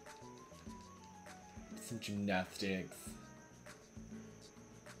 Some gymnastics.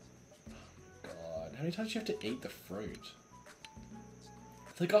 Oh my god. How many times do you have to eat the fruit?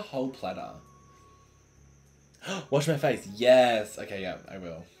 It's like a whole platter. Wash my face. Yes. Okay, yeah, I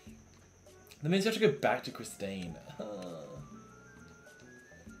will. That means you have to go back to Christine.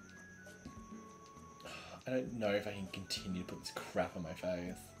 I I don't know if I can continue to put this crap on my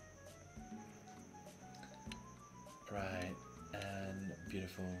face. Right, and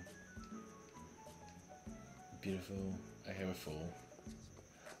beautiful. Beautiful. Okay, we're full.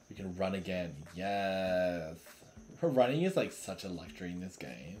 We can run again. Yes! Running is like such a luxury in this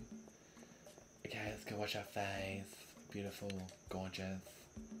game. Okay, let's go wash our face. Beautiful. Gorgeous.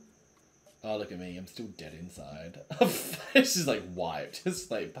 Oh, look at me. I'm still dead inside. It's just like wiped.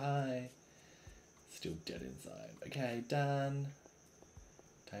 Just like, bye. Still dead inside. Okay, done.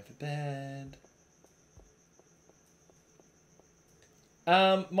 Time for bed.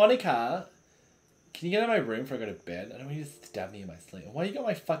 Monica, can you get out of my room before I go to bed? I don't want you to stab me in my sleep. Why you got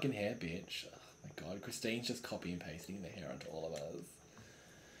my fucking hair, bitch? Oh my god, Christine's just copy and pasting the hair onto all of us.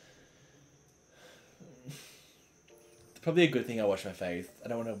 It's probably a good thing I wash my face. I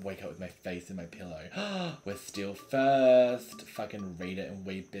don't want to wake up with my face in my pillow. We're still first. Fucking read it and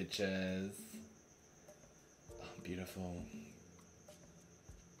weep, bitches. Oh, beautiful.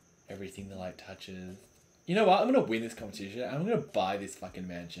 Everything the light touches. You know what? I'm gonna win this competition. I'm gonna buy this fucking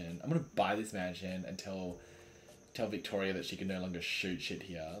mansion. I'm gonna buy this mansion and tell Victoria that she can no longer shoot shit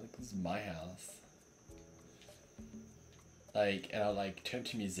here. Like, this is my house. Like, and I'll like turn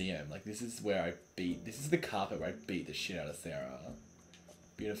to museum. Like, this is where I beat. This is the carpet where I beat the shit out of Sarah.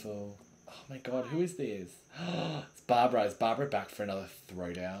 Beautiful. Oh my god, who is this? It's Barbara. Is Barbara back for another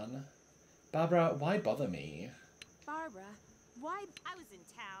throwdown? Barbara, why bother me? Barbara, why? I was in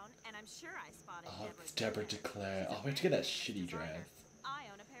town, and I'm sure I spotted Oh, Deborah. it's Deborah DeClaire. Oh, we have to get that shitty dress. I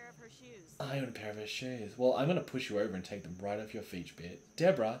own a pair of her shoes. I own a pair of her shoes. Well, I'm gonna push you over and take them right off your feet, bit.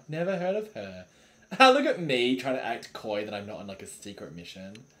 Deborah, never heard of her. Look at me trying to act coy that I'm not on like a secret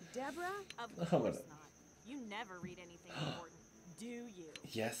mission. Deborah? Of Oh, course what not. You never read anything important, do you?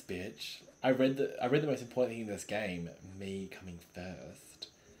 Yes, bitch. I read the most important thing in this game. Me coming first.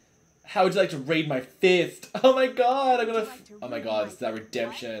 How would you like to read my fist? Oh my god, I'm gonna. Oh my god, it's that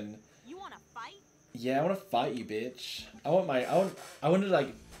redemption. What? You wanna fight? Yeah, I wanna fight you, bitch. I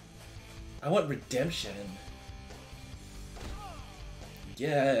want redemption.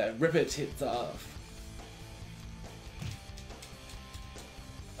 Yeah, rip her tits off.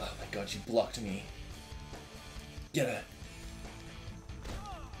 Oh my god, she blocked me. Get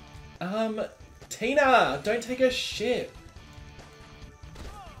her. Tina! Don't take her shit!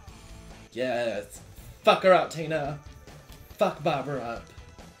 Yes! Fuck her up, Tina! Fuck Barbara up!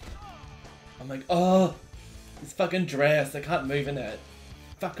 I'm like, oh! This fucking dress, I can't move in it.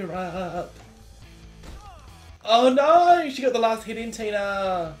 Fuck her up! Oh no! She got the last hit in,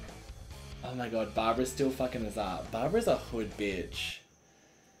 Tina! Oh my god, Barbara's still fucking us up. Barbara's a hood bitch.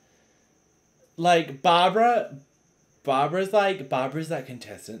 Like, Barbara's that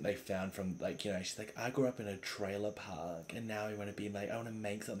contestant they found from, like, you know, she's like, I grew up in a trailer park and now I want to be like, I want to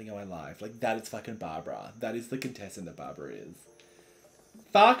make something of my life. Like, that is fucking Barbara. That is the contestant that Barbara is.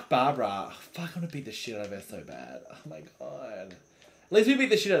 Fuck Barbara. Oh, fuck, I want to beat the shit out of her so bad. Oh my god. At least we beat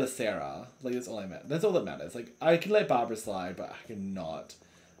the shit out of Sarah. Like, that's all that matters. Like, I can let Barbara slide, but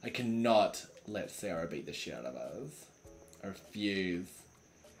I cannot let Sarah beat the shit out of us. I refuse.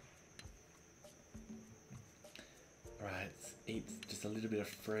 Right, let's eat just a little bit of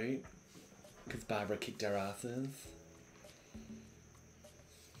fruit. Because Barbara kicked our asses.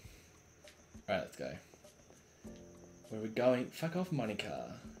 Alright, let's go. Where are we going? Fuck off,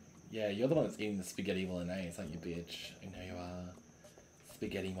 Monica. Yeah, you're the one that's eating the spaghetti bolognese, aren't you, bitch? I know you are.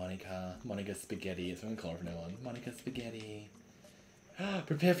 Spaghetti Monica. Monica Spaghetti. That's what I'm calling from now on. Monica Spaghetti.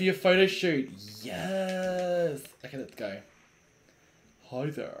 Prepare for your photo shoot. Yes! Okay, let's go. Hi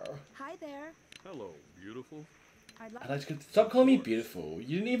there. Hi there. Hello, beautiful. I'd I'd like to stop calling me beautiful.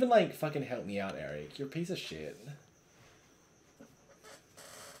 You didn't even like fucking help me out, Eric. You're a piece of shit. Oh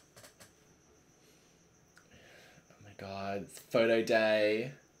my god, it's photo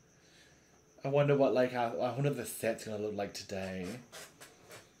day. I wonder what like I wonder if the set's gonna look like today.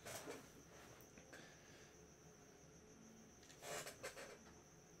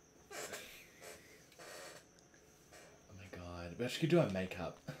 Oh my god, we actually could do our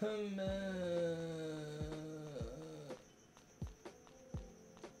makeup.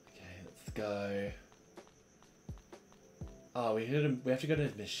 Go. Oh, we have to go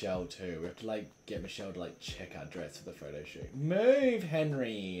to Michelle too. We have to like get Michelle to like check our dress for the photo shoot. Move,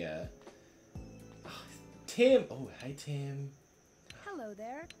 Henry. Oh, Tim. Oh, hey Tim. Hello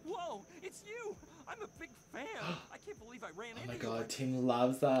there. Whoa, it's you! I'm a big fan. I can't believe I ran Oh into my you. god, Tim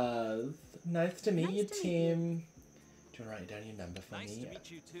loves us. Nice to meet Nice you, to meet Tim. Do you want to write down your number for Nice me? to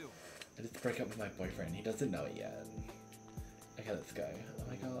meet you too. I just broke up with my boyfriend. He doesn't know it yet. Okay, let's go. Oh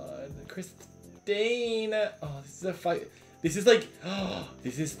my god. Christine! Oh, this is a fight. This is like, oh,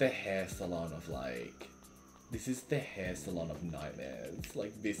 this is the hair salon of like This is the hair salon of nightmares.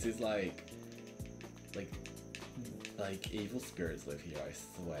 Like, this is like evil spirits live here, I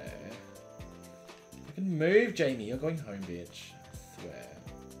swear. I can move, Jamie. You're going home, bitch. I swear.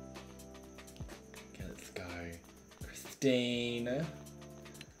 Okay, let's go. Christine. Oh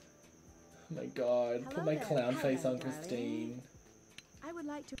my god. Put Hello my there. clown face Hello, on, darling. Christine. I would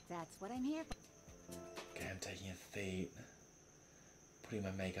like to. That's what I'm here for. Okay, I'm taking a seat. Putting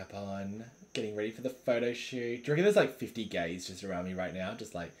my makeup on. Getting ready for the photo shoot. Do you reckon there's like 50 gays just around me right now?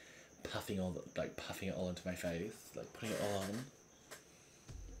 Just like puffing it all into my face. Like putting it all on.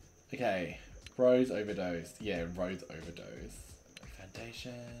 Okay. Rose overdose. Yeah, rose overdose.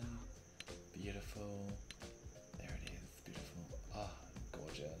 Foundation. Beautiful. There it is. Beautiful. Oh,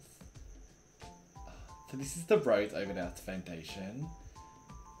 gorgeous. Oh, so this is the rose overdose foundation.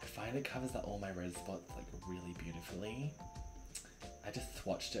 I find it covers all my red spots like really beautifully. I just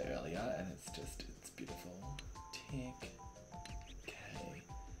swatched it earlier and it's beautiful. Tick. Okay.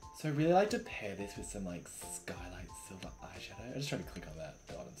 So I really like to pair this with some like Skylight Silver eyeshadow. I just tried to click on that.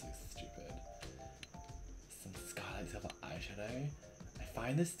 God, I'm so stupid. Some Skylight Silver eyeshadow. I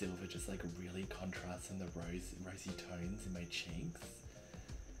find the silver just like really contrasts in the rosy tones in my cheeks.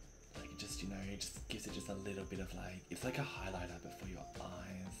 Like it just, you know, it just gives it just a little bit of like, it's like a highlighter but for your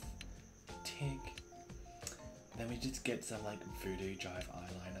eyes. Tick. Then we just get some like Voodoo Drive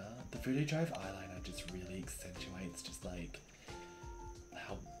eyeliner. The Voodoo Drive eyeliner just really accentuates just like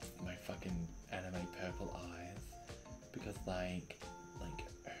how my fucking anime purple eyes. Because like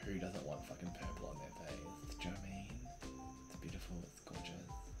who doesn't want fucking purple on their face? Do you know what I mean? It's beautiful, it's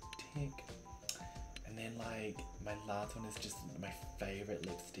gorgeous. Tick. And then like my last one is just my favourite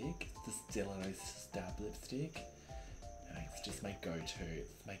lipstick. It's the Stiletto Stab lipstick. And it's just my go-to.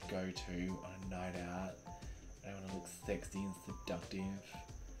 It's my go-to on a night out. I want to look sexy and seductive.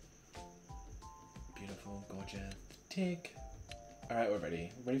 Beautiful, gorgeous. Tick. Alright, we're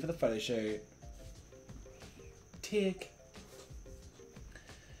ready. Ready for the photo shoot. Tick.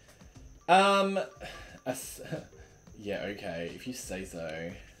 Yeah, okay, if you say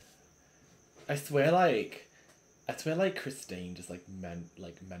so. I swear Christine just like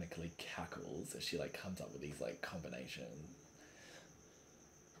manically cackles as she like comes up with these like combinations.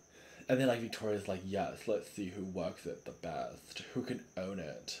 And then like Victoria's like, yes, let's see who works it the best. Who can own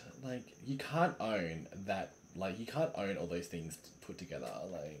it? Like, you can't own that. Like, you can't own all those things put together.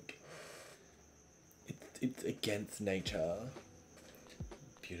 Like, it's against nature.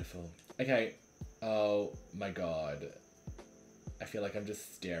 Beautiful. Okay. Oh my god. I feel like I'm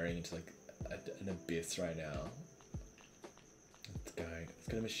just staring into like an abyss right now. Let's go. Let's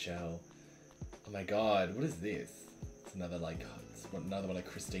go to Michelle. Oh my god, what is this? It's another like, another one of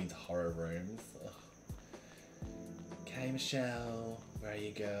Christine's horror rooms. Ugh. Okay, Michelle, where are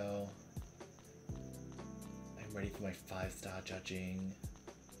you, girl? I'm ready for my 5-star judging.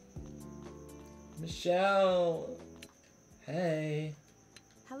 Michelle! Hey!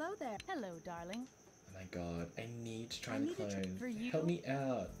 Hello there. Hello, darling. Oh my god, I need to try I the need a clothes. trick for you. Help me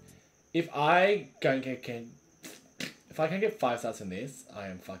out. If I can't get 5 stars from this, I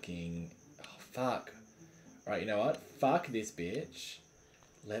am fucking... Oh, fuck. Alright, you know what? Fuck this bitch.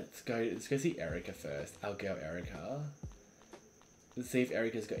 Let's go see Erica first. Our girl Erica. Let's see if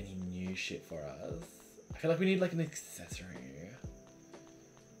Erica's got any new shit for us. I feel like we need like an accessory.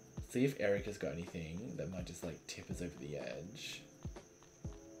 See if Erica's got anything that might just like tip us over the edge.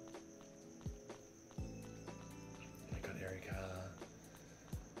 Oh my god, Erica.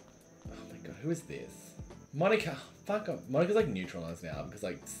 Oh my god, who is this? Monica. Fuck off. Monica's like neutralized now because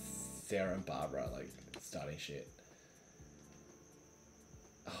like Sarah and Barbara are like starting shit.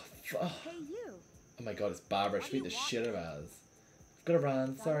 Oh, Hey, you. oh my god, it's Barbara. What She do beat you the want? shit out of us. I've got to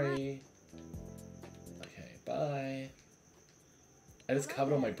run. Bye. Sorry. Okay, bye. I just Hello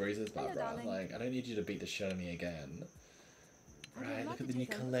covered all my there. bruises, Hello, Barbara. darling. Like, I don't need you to beat the shit out of me again. I would Right, love look at to the new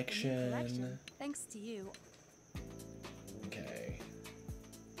take a look at the new collection. collection. Thanks to you. Okay.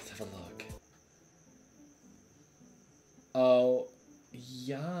 Let's have a look. Oh,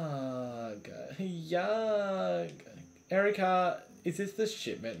 yuck. Yuck. Erica, is this the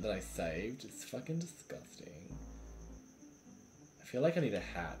shipment that I saved? It's fucking disgusting. I feel like I need a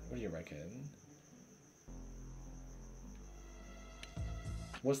hat. What do you reckon?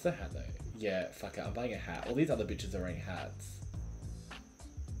 What's the hat though? Yeah, fuck it. I'm buying a hat. All these other bitches are wearing hats.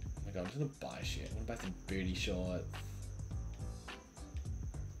 Oh my god, I'm just gonna buy shit. I'm gonna buy some booty shorts.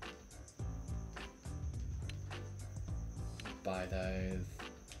 Buy those.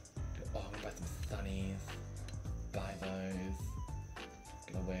 Oh, I'm gonna buy some sunnies. Buy those.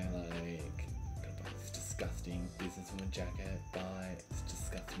 Gonna wear like, gonna buy this disgusting businesswoman jacket. Buy this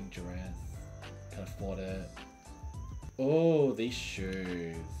disgusting dress. Can't afford it. Oh, these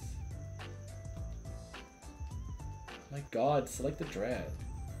shoes. My god, select the dress.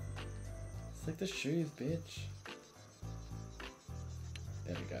 Select the shoes, bitch.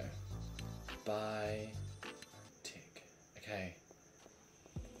 There we go. Buy. Tick. Okay.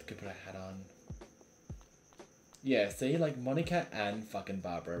 Could put a hat on. Yeah, see, like Monica and fucking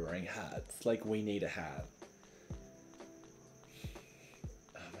Barbara are wearing hats. Like, we need a hat.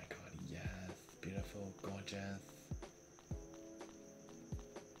 Oh my god, yes. Beautiful, gorgeous.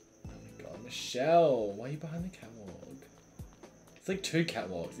 Oh my god, Michelle, why are you behind the catwalk? It's like 2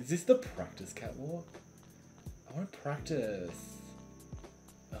 catwalks. Is this the practice catwalk? I want to practice.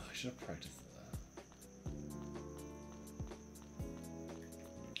 Oh, I should have practiced that.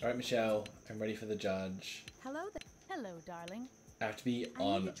 Alright, Michelle, I'm ready for the judge. Hello there. Hello, darling. I have to be I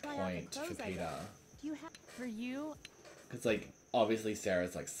on need to try out the point for clothes I Peter. got. Do you have? For you, Because, like, obviously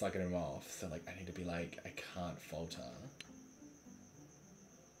Sarah's, like, sucking him off. So, like, I need to be like, I can't falter.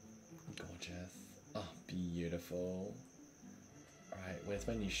 Gorgeous. Oh, beautiful. Alright, where's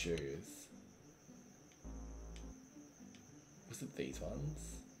my new shoes? Was it these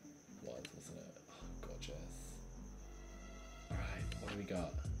ones? Wasn't it? Oh, gorgeous. Alright, what do we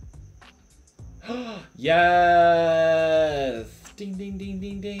got? Yes! Ding, ding, ding,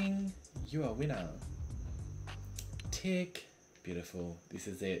 ding, ding. You are a winner. Tick. Beautiful. This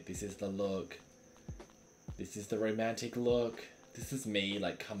is it. This is the look. This is the romantic look. This is me,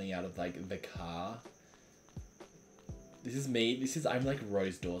 like, coming out of, like, the car. This is me. I'm like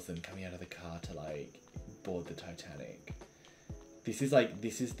Rose Dawson coming out of the car to, like, board the Titanic. This is, like,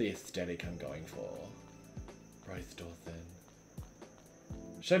 this is the aesthetic I'm going for. Rose Dawson.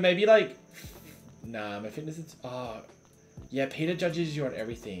 So maybe, like, nah, my fitness is, oh, yeah, Peter judges you on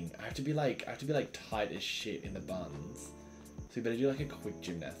everything. I have to be like tight as shit in the buns. So we better do, like, a quick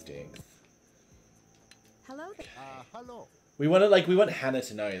gymnastics. Hello there. Hello. We want Hannah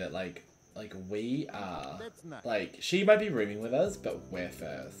to know that, like we are, That's nice. like, she might be rooming with us, but we're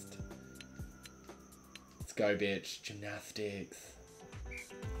first. Let's go, bitch. Gymnastics.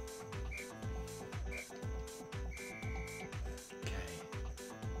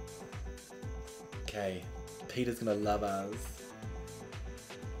 Okay. Peter's gonna love us.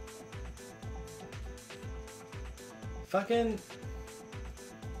 Fucking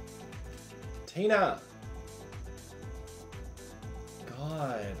Tina.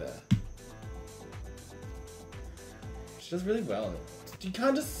 God. She does really well. You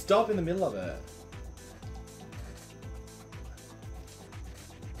can't just stop in the middle of it.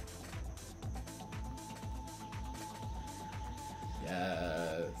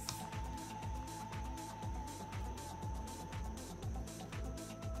 Yes.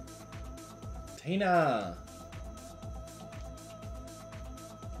 Tina.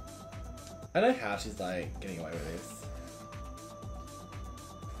 I know how she's, like, getting away with this.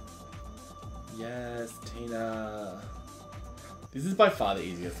 Yes, Tina. This is by far the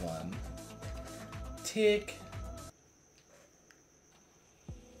easiest one. Tick.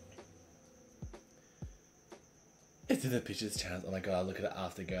 It's in the pictures channel. Oh my god, look at it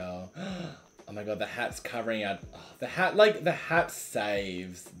after, girl. Oh my god, the hat's covering out. Oh, the hat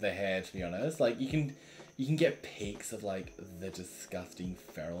saves the hair, to be honest. Like, you can get peaks of, like, the disgusting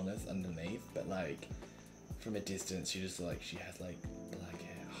feralness underneath, but, like, from a distance, she has, like, black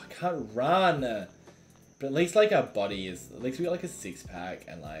hair. Oh, I can't run! But at least, like, our body is, at least we got, like, a six-pack,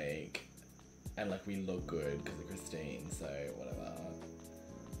 and, like, we look good because of Christine, so whatever.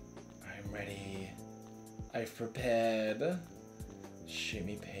 I'm ready. I've prepared. Shoot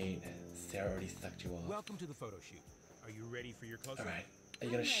me, Pete. Sarah already sucked you off. Welcome to the photo shoot. Are you ready for your close-up? Alright. Are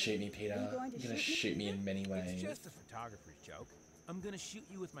you gonna shoot me, Peter? You're gonna shoot me in many ways. It's just a photographer's joke. I'm gonna shoot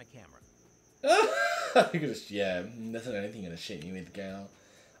you with my camera. Yeah, that's not anything you're gonna shoot me with, girl.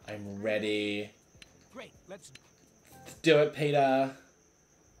 I'm ready. Great, let's do it, Peter.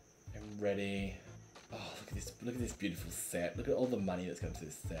 I'm ready. Oh, look at this beautiful set. Look at all the money that's going to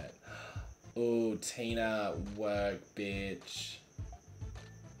this set. Oh, Tina, work, bitch.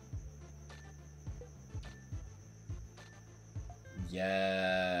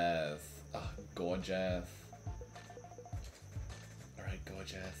 Yes. Oh, gorgeous. Alright,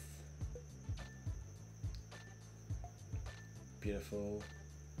 gorgeous. Beautiful.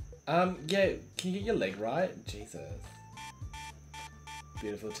 Yeah, can you get your leg right? Jesus.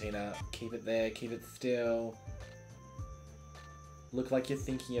 Beautiful, Tina. Keep it there, keep it still. Look like you're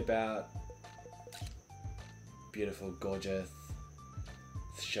thinking about. Beautiful, gorgeous.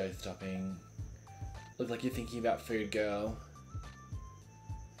 Show-stopping. Look like you're thinking about food, girl.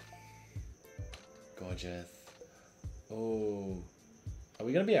 Gorgeous. Oh. Are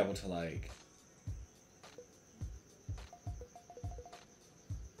we gonna be able to, like,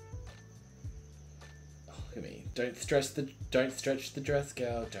 Don't stretch the dress,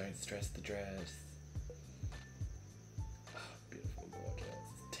 girl. Don't stress the dress. Oh, beautiful, gorgeous.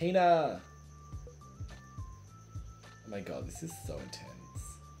 Tina! Oh my god, this is so intense.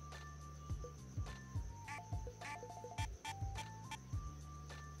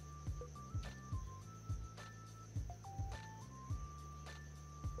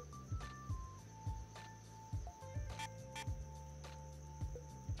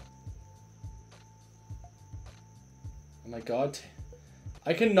 Oh my god.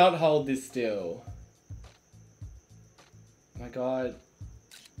 I cannot hold this still. Oh my god.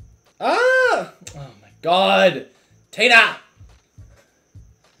 Ah! Oh my god! Tina! Oh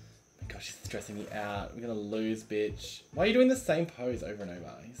my god, she's stressing me out. We're gonna lose, bitch. Why are you doing the same pose over and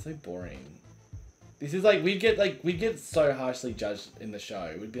over? He's so boring. This is like, we'd get so harshly judged in the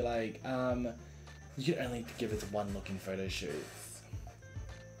show. We'd be like, you can only give us one look in photo shoots.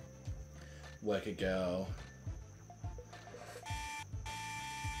 Work a girl.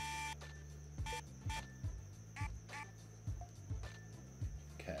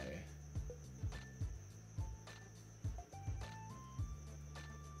 Okay.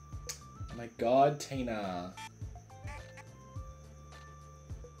 Oh my god, Tina.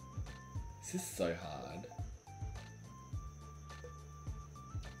 This is so hard.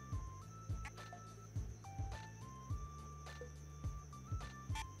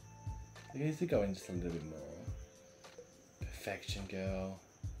 I need to go in just a little bit more. Perfection, girl.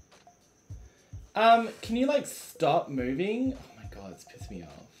 Can you like stop moving? Oh my god, it's pissed me off.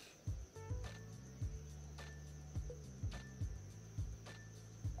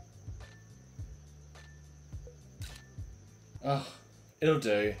 Oh, it'll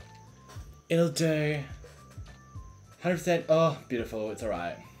do. It'll do. 100%. Oh, beautiful. It's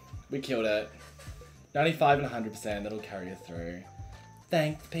alright. We killed it. 95 and 100%. That'll carry us through.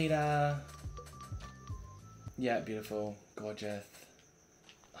 Thanks, Peter. Yeah, beautiful. Gorgeous.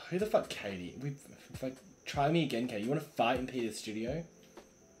 Oh, who the fuck, Katie? Try me again, Katie. You want to fight in Peter's studio?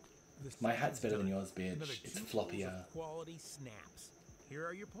 My hat's better than yours, bitch. It's floppier. Quality snaps. Here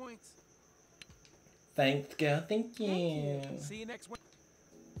are your points. Thanks, girl. Thank you. See you next week.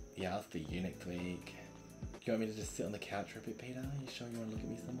 Yeah, I'll see you next week. You want me to just sit on the couch for a bit, Peter? You sure you want to look at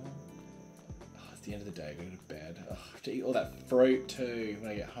me some more? Oh, it's the end of the day. I'm going to go to bed. Oh, I have to eat all that fruit too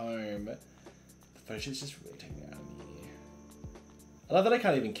when I get home. The photo shoot's just really taking me out of me. I love that I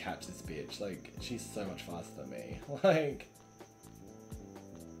can't even catch this bitch. Like, she's so much faster than me. Like,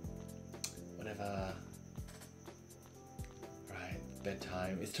 whatever. Right,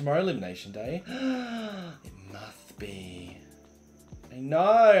 bedtime. Is tomorrow elimination day? It must be. I know,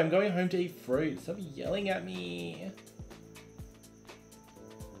 I'm going home to eat fruit. Stop yelling at me.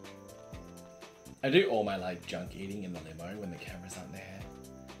 I do all my like junk eating in the limo when the cameras aren't there.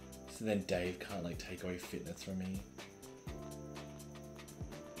 So then Dave can't like take away fitness from me.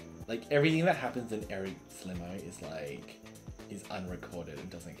 Like everything that happens in Eric's limo is unrecorded and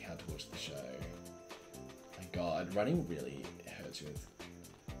doesn't count towards the show. My god, running really hurts you.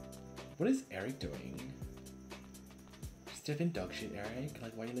 What is Eric doing? Step in dog shit, Eric.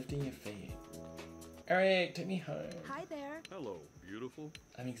 Like, why are you lifting your feet? Eric, take me home. Hi there. Hello, beautiful.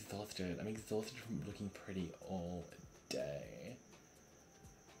 I'm exhausted. I'm exhausted from looking pretty all day.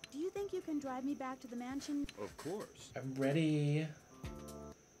 Do you think you can drive me back to the mansion? Of course. I'm ready.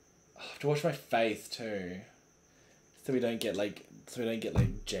 Oh, I have to wash my face too, so we don't get like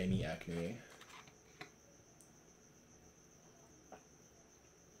Jamie acne.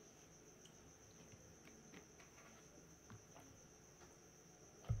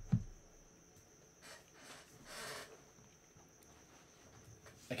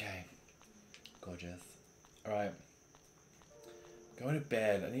 Okay, gorgeous. All right, going to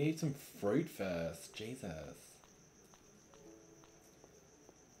bed. I need to eat some fruit first. Jesus.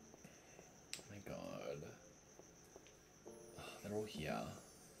 Oh my god. Oh, they're all here.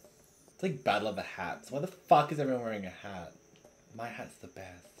 It's like Battle of the Hats. Why the fuck is everyone wearing a hat? My hat's the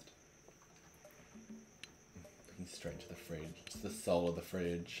best. Looking straight to the fridge. It's the soul of the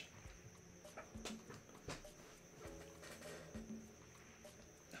fridge.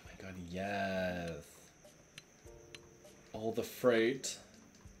 God, yes. All the fruit.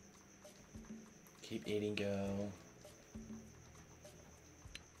 Keep eating, girl.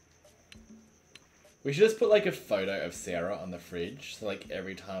 We should just put like a photo of Sarah on the fridge. So like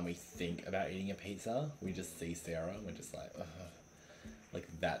every time we think about eating a pizza, we just see Sarah and we're just like, ugh. Like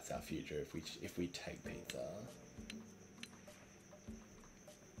that's our future if we take pizza.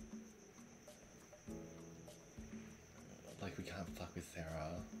 Like we can't fuck with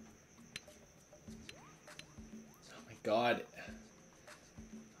Sarah. God,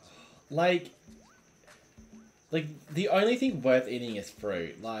 like, Like, the only thing worth eating is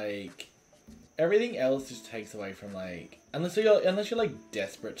fruit. Like, everything else just takes away from, like... Unless you're like,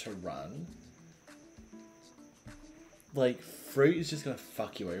 desperate to run. Like, fruit is just gonna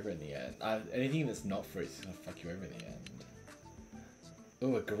fuck you over in the end. Anything that's not fruit is gonna fuck you over in the end.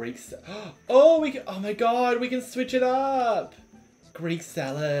 Oh, a Greek oh, we can... Oh my god, we can switch it up! Greek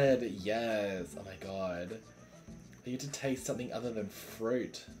salad, yes. Oh my god. You get to taste something other than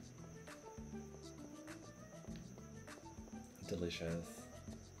fruit. Delicious.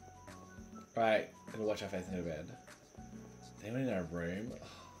 Right, gonna watch our face and go to bed. Is anyone in our room? Oh.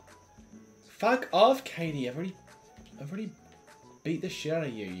 Fuck off, Katie. I've already beat the shit out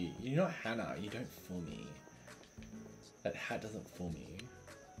of you. You're not Hannah. You don't fool me. That hat doesn't fool me.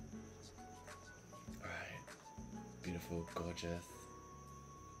 Alright. Beautiful, gorgeous.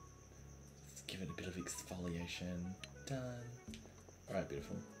 Let's give it a bit of exfoliation. Done. Alright,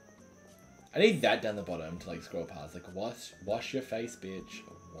 beautiful. I need that down the bottom to like scroll past. Like, wash your face, bitch.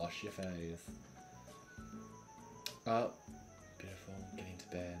 Wash your face. Oh, beautiful. Getting to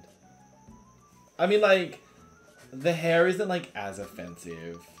bed. I mean, like, the hair isn't like as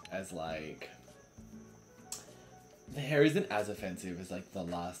offensive as like... The hair isn't as offensive as like the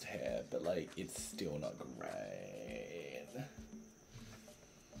last hair, but like, it's still not great.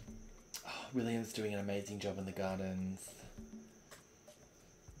 Oh, William's doing an amazing job in the gardens.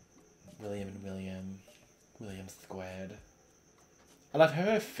 William and William. William squared. I love how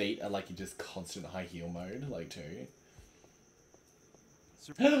her feet are like in just constant high heel mode, like too.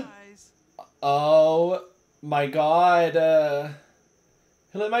 Surprise! Oh my god.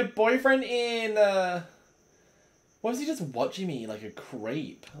 Who let my boyfriend in? Why was he just watching me like a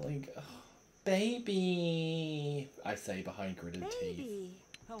creep? Like, oh, baby. I say behind gritted teeth.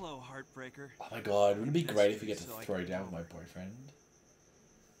 Hello, heartbreaker. Oh my god, wouldn't it be great if we get to throw down with my boyfriend?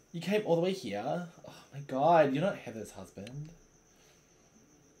 You came all the way here? Oh my god, you're not Heather's husband.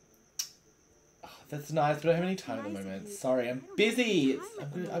 Oh, that's nice, but I don't have any time at the moment. Sorry, I'm busy.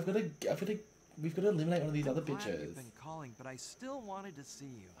 We've got to eliminate one of these other bitches. You've been calling, but I still wanted to see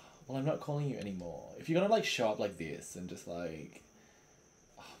you. Well, I'm not calling you anymore. If you're gonna like show up like this and just like,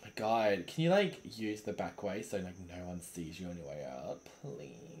 oh my god, can you like use the back way so like no one sees you on your way out,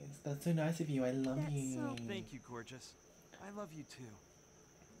 please? That's so nice of you. I love you. Thank you, gorgeous. I love you too.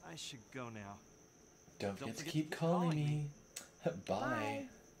 I should go now. Don't forget to keep calling me. Bye.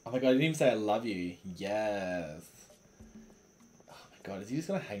 Oh my god, I didn't even say I love you. Yes. Oh my god, is he just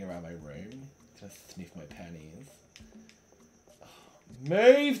gonna hang around my room? He's gonna sniff my panties.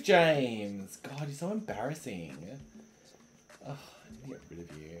 Move, James! God, you're so embarrassing. Oh, I need to get rid of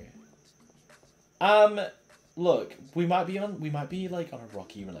you. Look, we might be like on a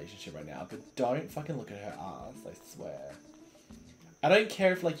rocky relationship right now, but don't fucking look at her ass, I swear. I don't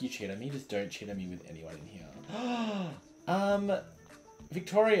care if like you cheat on me, just don't cheat on me with anyone in here.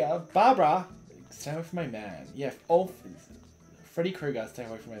 Victoria, Barbara, stay away from my man. Yeah, Freddy Krueger, stay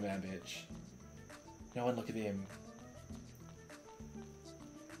away from my man, bitch. No one look at him.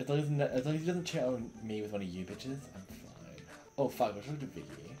 As long as he doesn't cheat on me with one of you bitches, I'm fine. Oh fuck, I should to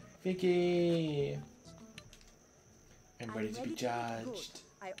Vicky. Vicky! I'm ready to be judged.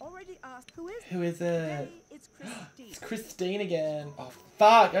 I already asked who is Who is it? It's Christine. It's Christine again. Oh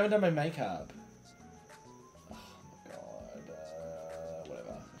fuck, I haven't done my makeup. Oh my god.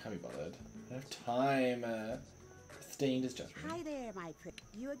 Whatever. I can't be bothered. I don't have time. Christine, just judge me. Hi there, my pretty.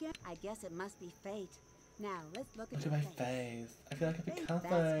 You again? I guess it must be fate. Now, let's look at Look at my face. I feel like a Picasso.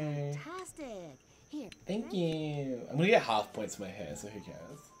 That's fantastic. Here. Thank you. I'm gonna get half points for my hair, so who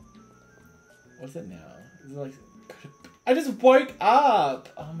cares? What is it now? Is it like... I just woke up!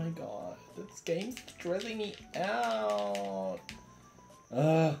 Oh my god. This game's stressing me out.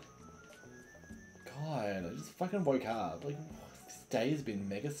 Ugh. God, I just fucking woke up. Like, this day has been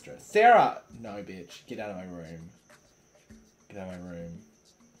mega stressed. Sarah! No, bitch. Get out of my room. Get out of my room.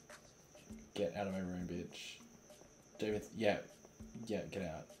 Get out of my room, bitch. David, yeah, get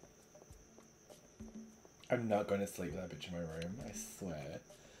out. I'm not going to sleep with that bitch in my room, I swear.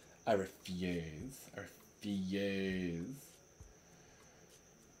 I refuse. I refuse.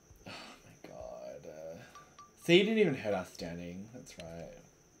 Oh my god. See, you didn't even hurt us standing. That's right.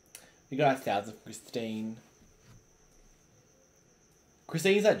 We got our 1,000 from Christine.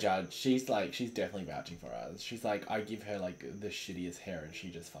 Christine's that judge. She's definitely vouching for us. She's like, I give her like the shittiest hair and she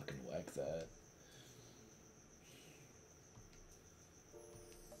just fucking works it.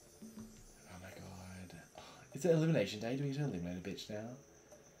 Oh my god. Oh, is it elimination day? Do we get to eliminate a bitch now?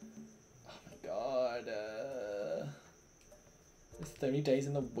 Oh my god. There's so many days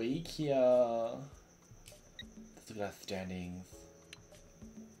in the week here. Let's look at our standings.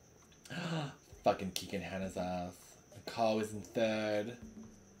 fucking kicking Hannah's ass. Nicole is in third.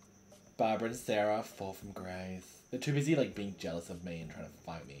 Barbara and Sarah fall from grace. They're too busy like being jealous of me and trying to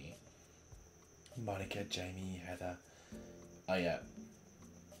fight me. Monica, Jamie, Heather. Oh yeah.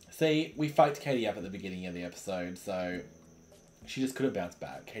 See, we fucked Katie up at the beginning of the episode, so she just couldn't bounce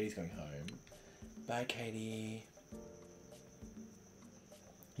back. Katie's going home. Bye, Katie.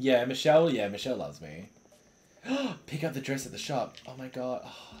 Yeah, Michelle loves me. Pick up the dress at the shop. Oh my god.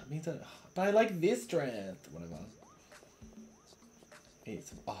 Oh, it means that. But I like this dress. Whatever.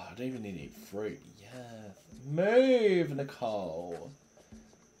 I don't even need to eat fruit. Yes. Move, Nicole.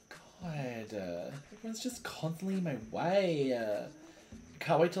 God. Everyone's just constantly in my way.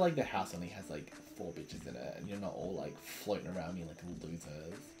 Can't wait till like the house only has like 4 bitches in it and you're not all like floating around me like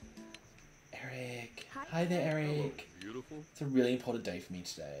losers. Eric. Hi there, Eric. Hello, beautiful. It's a really important day for me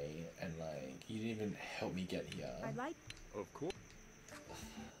today and like you didn't even help me get here. I like. Of course.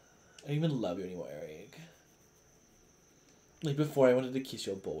 I don't even love you anymore, Eric. Like before I wanted to kiss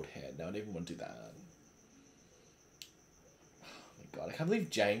your bald head, now I don't even want to do that. Oh my god, I can't believe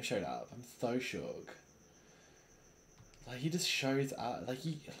James showed up. I'm so shook. Like he just shows up. Like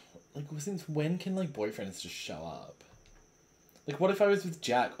since when can like boyfriends just show up? Like what if I was with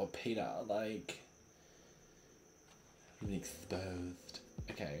Jack or Peter? Like I'm exposed.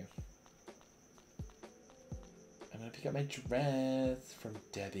 Okay. I'm gonna pick up my dress from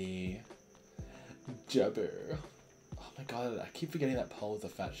Debbie. Jabber. Oh my god, I keep forgetting that Paul is a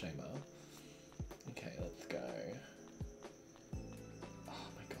fat shamer. Okay, let's go. Oh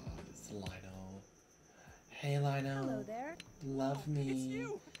my god, it's Lionel. Hey Lionel. Hello there. Love me. It's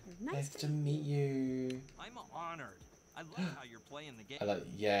you. Nice to meet you. I'm honored. I love how you're playing the game.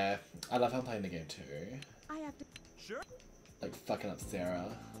 I love how I'm playing the game too. I have to. Sure. Like fucking up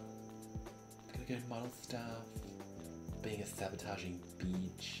Sarah. Gonna go model stuff. Being a sabotaging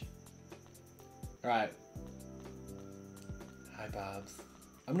bitch. Alright. Hi Barbs.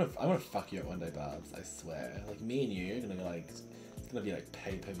 I'm gonna fuck you up one day, Barbs, I swear. Like me and you are gonna like it's gonna be like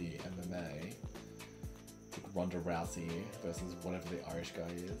pay-per-view MMA. It's like Ronda Rousey versus whatever the Irish guy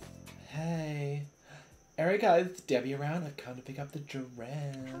is. Hey. Erica, is Debbie around? I've come to pick up the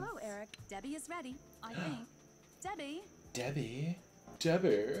dress. Hello, Eric. Debbie is ready, I think. Debbie?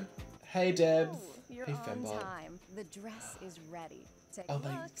 Debbie? Hey, Debs. Oh, you're hey, on Fembot. time. The dress is ready. Take Oh a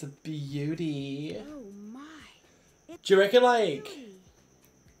my, look. it's a beauty. Oh my. It's Do you reckon, like... beauty.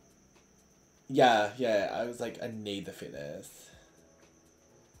 Yeah, I was like, I need the fitness.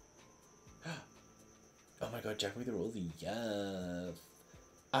 Oh my god, Jack with the rules, yes.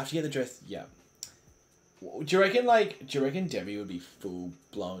 After you get the dress, yeah. Do you reckon Debbie would be full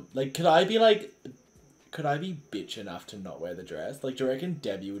blown? Like, could I be bitch enough to not wear the dress? Like, do you reckon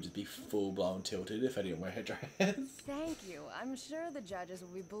Debbie would just be full blown tilted if I didn't wear her dress? Thank you. I'm sure the judges will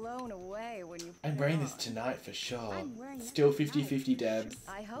be blown away when you I'm put wearing it this on. tonight for sure. I'm wearing it Still tonight. 50-50 Debs.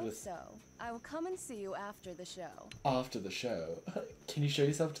 I hope With- so. I will come and see you after the show. After the show. Can you show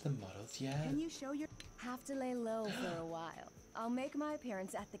yourself to the models yet? Can you show your? Have to lay low for a while. I'll make my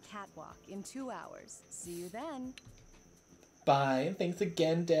appearance at the catwalk in 2 hours. See you then. Bye, and thanks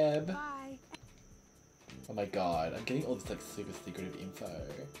again, Deb. Bye. Oh my god, I'm getting all this like super secretive info.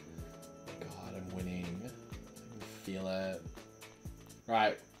 Oh my god, I'm winning. I can feel it.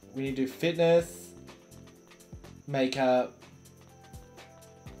 Right, we need to do fitness, makeup,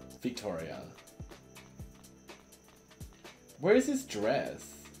 Victoria. Where is this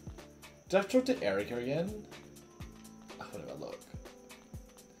dress? Do I have to talk to Erica again? Oh, whatever, look.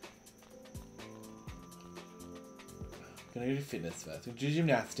 I'm gonna do fitness first. We'll do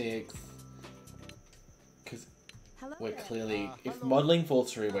gymnastics. Because Hello we're there. clearly, if hello. modelling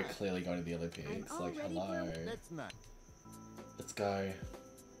falls through, we're clearly going to the Olympics. I'm Like, already hello. That's nice. Let's go.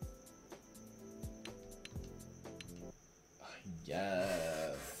 Oh,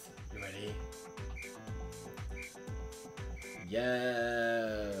 yes. You ready?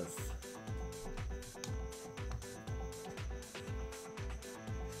 Yes.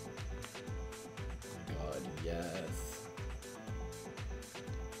 Oh my god, yes.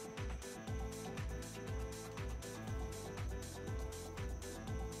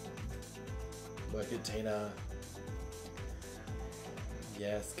 Work it, Tina.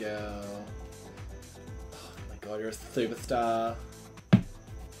 Yes, girl. Oh my god, you're a superstar. Come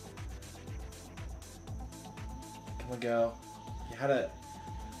on, girl. You had it.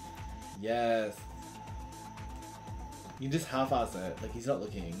 Yes. You can just half-ass it. Like, he's not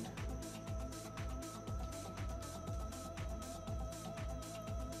looking.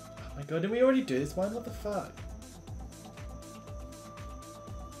 Oh my god, didn't we already do this one? What the fuck?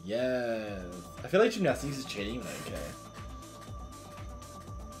 Yes. I feel like gymnastics is cheating, but I don't care.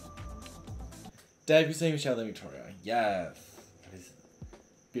 Dave, you see Michelle and Victoria. Yes. That is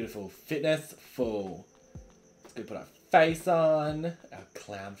beautiful. Fitness full. Let's go put our face on. Our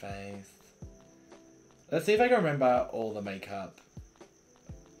clown face. Let's see if I can remember all the makeup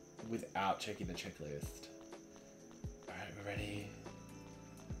without checking the checklist. Alright, we're ready.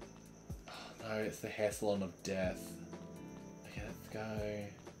 Oh no, it's the hair salon of death. Okay, let's go.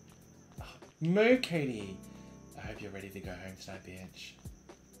 Oh, move, Katie! I hope you're ready to go home tonight, bitch.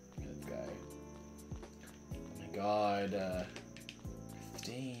 Okay, let's go. Oh my god.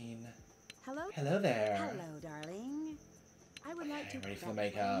 Christine. Hello? Hello there. Hello, darling. I would like to ready for put the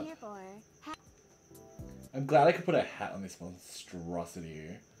that makeup. here for I'm glad I could put a hat on this monstrosity.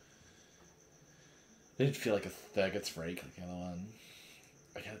 I didn't feel like a circus freak like the other one.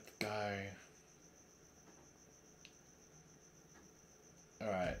 Okay, let's go.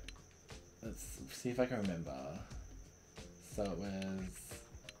 Alright. Let's see if I can remember. So it was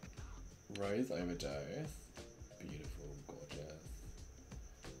Rose Overdose. Beautiful, gorgeous.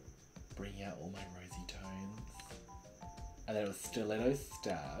 Bringing out all my rosy tones. And then it was Stiletto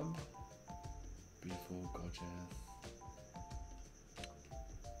Stab. Beautiful, gorgeous.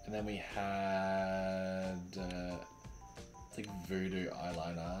 And then we had it's like Voodoo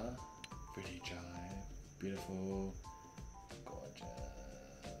eyeliner. Voodoo Jive. Beautiful. Gorgeous.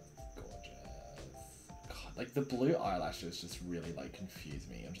 Gorgeous. God, like the blue eyelashes just really like confuse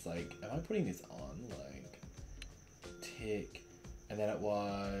me. I'm just like, am I putting this on? Like, tick. And then it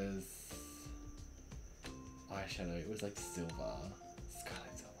was eyeshadow. It was like silver.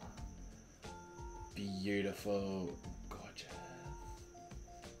 Scarlet silver. Beautiful. Gorgeous.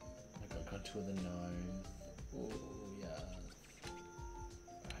 Oh my god, contour the nose. Oh, yeah.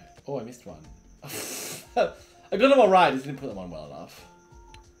 Right. Oh, I missed one. I got them all right, I just didn't put them on well enough.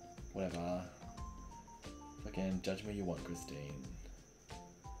 Whatever. Fucking judge me you want, Christine.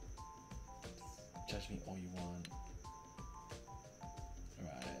 Judge me all you want.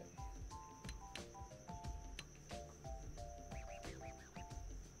 Alright.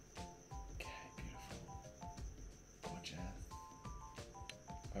 Okay, beautiful. Gorgeous.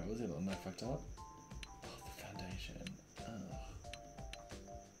 Alright, what was the other one I fucked up? Oh, the foundation. Ugh.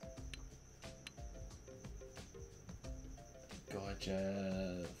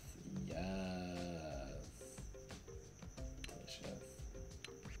 Gorgeous. Yes. Delicious.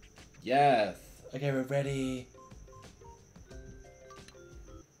 Yes. Okay, we're ready.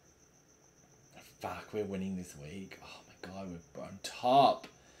 Fuck, we're winning this week. Oh my god, we're on top.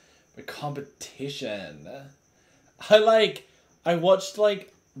 We're competition. I watched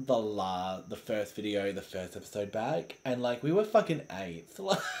like the first video, the first episode back, and like we were fucking 8th.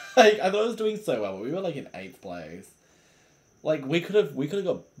 Like I thought I was doing so well, but we were like in 8th place. Like we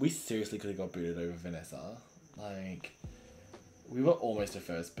seriously could have got booted over Vanessa. Like we were almost a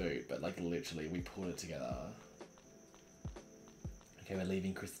first boot, but like literally we pulled it together. Okay, we're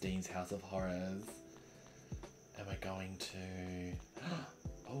leaving Christine's House of Horrors. And we're going to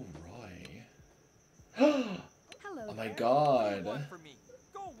oh, Roy. Hello. Oh my there. god. What do you want from me?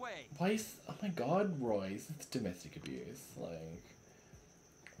 Go away. Why is, oh my god, Roy, it's domestic abuse. Like,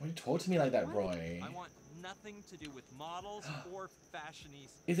 why do you talk to me like that, What? Roy? I want nothing to do with models or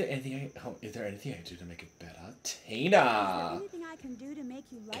fashionistas. Is there anything I can do to make it better? Is Tina! there anything I can do to make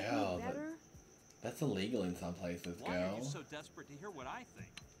you like Girl, me better? That's illegal in some places, Why girl. are you so desperate to hear what I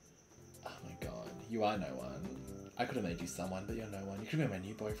think? Oh my god, you are no one. I could have made you someone, but you're no one. You could have been my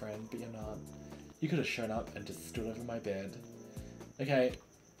new boyfriend, but you're not. You could have shown up and just stood over my bed. Okay.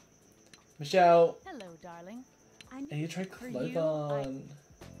 Michelle, Hello, darling. I need to try For clothes you, on.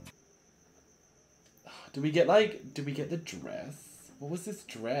 Did we get the dress? What was this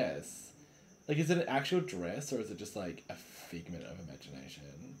dress? Like, is it an actual dress or is it just like a figment of imagination?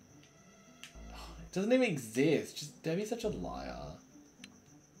 Oh, it doesn't even exist. Just Debbie's such a liar.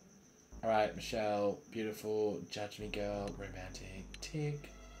 Alright, Michelle, beautiful, judge me girl, romantic, tick.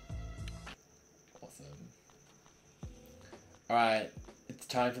 Awesome. Alright, it's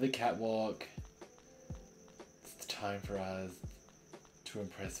time for the catwalk. It's time for us to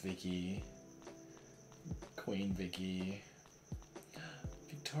impress Vicky. Queen Vicky.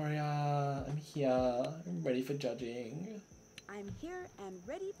 Victoria, I'm here. I'm ready for judging. I'm here and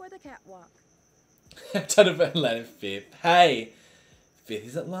ready for the catwalk. Ton of Atlanta 5th. Hey! 5th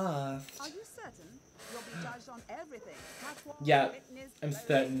is at last. Are you certain? You'll be judged on everything. Catwalk, Yeah, fitness, I'm clothes,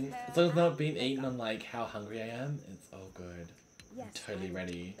 certain. hair, As long as it's not and being eaten makeup. on like how hungry I am, it's all good. Yes, I'm totally I'm-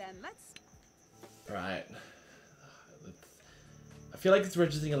 ready. Then let's. Right. I feel like it's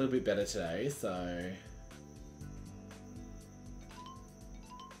registering a little bit better today, so...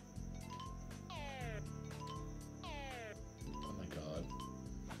 Oh my god.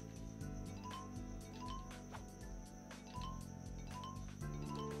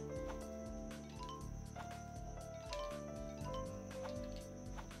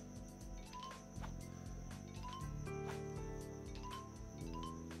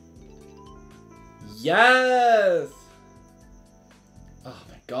 Yes! Oh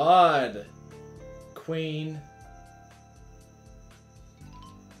my god. Queen.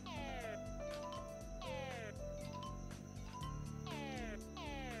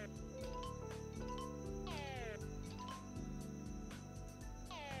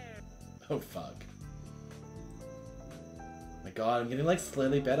 Oh fuck. My god, I'm getting like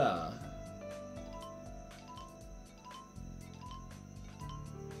slowly better.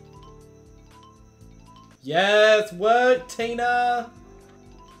 Yes, work, Tina!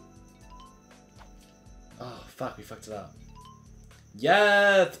 Oh fuck, we fucked it up.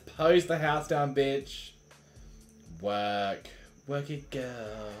 Yes, pose the house down, bitch. Work. Work it,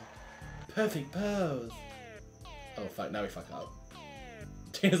 girl. Perfect pose. Oh fuck, now we fuck up.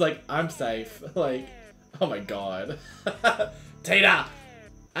 Tina's like, I'm safe. Like, oh my god. Tina!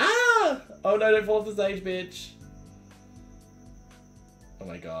 Ah! Oh no, don't fall off the stage, bitch. Oh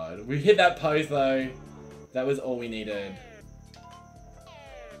my god. We hit that pose though. That was all we needed.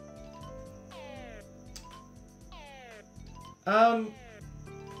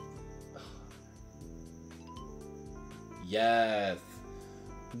 Yes.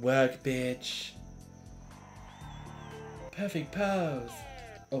 Work, bitch. Perfect pose.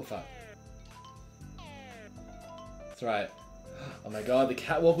 Oh, fuck. That's right. Oh my god, the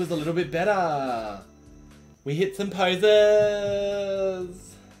catwalk was a little bit better. We hit some poses.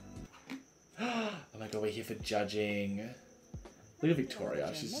 Oh my god, we're here for judging. Look at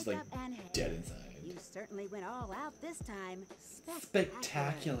Victoria. She's just like dead inside. You certainly went all out this time.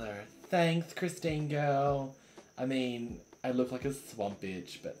 Spectacular. Thanks, Christine girl. I mean, I look like a swamp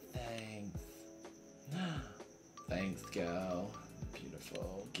bitch, but thanks. Thanks, girl.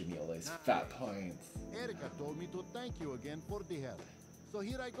 Beautiful. Give me all those fat points. Erica told me to thank you again for the help. So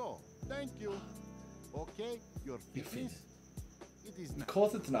here I go. Thank you. Okay, your fitness. It is of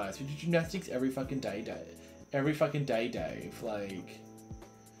course it's nice. We do gymnastics every fucking day, Dave. Every fucking day, Dave. Like,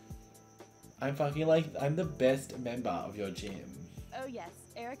 I'm fucking like, I'm the best member of your gym. Oh yes,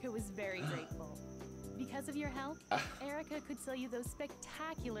 Erica was very grateful. Because of your help, Erica could sell you those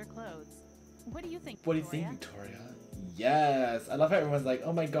spectacular clothes. What do you think, What do you think, Victoria? Yes. I love how everyone's like,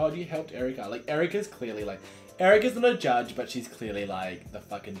 oh my god, you helped Erica. Like, Erica's clearly like, Erica's not a judge, but she's clearly like the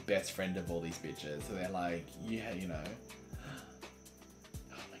fucking best friend of all these bitches. So they're like, yeah, you know.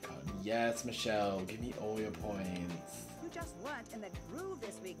 Oh my god. Yes, Michelle. Give me all your points. You just weren't in the groove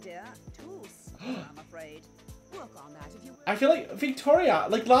this week, dear. Too slow, I'm afraid. Work on that if you will. I feel like Victoria,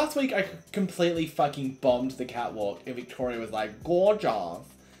 like last week I completely fucking bombed the catwalk and Victoria was like, gorgeous.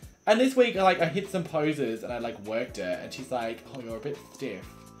 And this week, I hit some poses and I like worked it and she's like, oh, you're a bit stiff.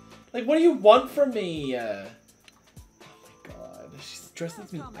 Like, what do you want from me? Oh my god, she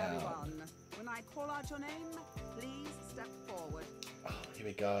stresses me out. Everyone. When I call out your name, please step forward. Oh, here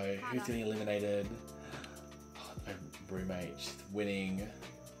we go. Who's getting eliminated? Oh, my roommate, she's winning.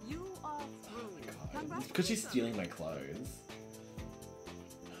 You are through. Oh my god, it's because she's stealing my clothes.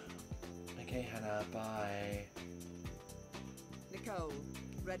 Okay, Hannah, bye. Nicole,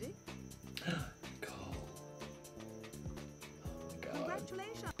 ready? Nicole. Oh my god.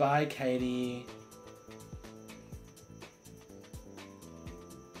 Congratulations. Bye, Katie.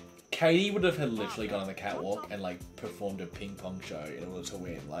 Katie would have literally gone on the catwalk and like performed a ping pong show in order to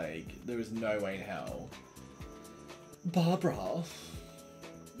win. Like, there is no way in hell. Barbara.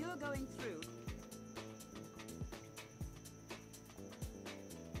 You're going through.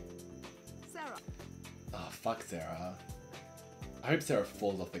 Sarah. Oh, fuck Sarah. I hope Sarah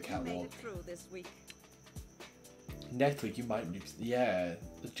falls off the You made catwalk. it through this week. Next week you might, yeah,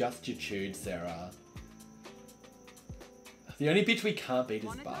 just your tude, Sarah. The only bitch we can't beat is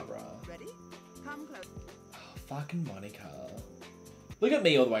Monica, Barbara. Ready? Come close. Oh, fucking Monica. Look at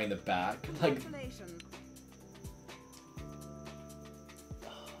me all the way in the back. Like, Congratulations.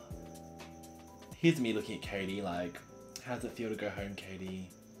 here's me looking at Katie like, how's it feel to go home, Katie?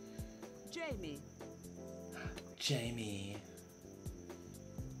 Jamie. Jamie.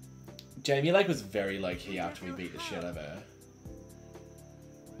 Jamie like was very low key after we beat the shit out of her.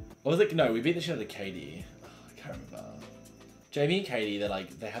 Or was it, no, we beat the shit out of Katie. Oh, I can't remember. Jamie and Katie, they're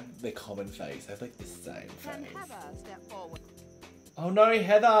like, they have their common face. They have like the same Can face. Heather step forward? Oh no,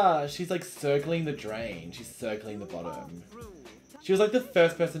 Heather! She's like circling the drain. She's circling the bottom. Through. She was like the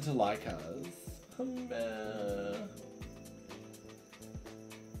first person to like us.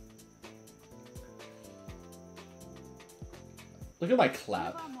 Look at my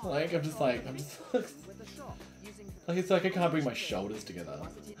clap. Like, I'm just like it's like I can't bring my shoulders together.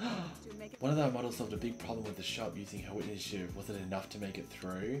 One of the models solved a big problem with the shop using her witness initiative. Was it enough to make it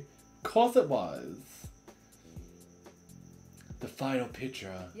through? Of course it was. the final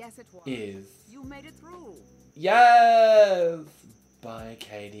picture Yes, it was. is... You made it through. Yes! Bye,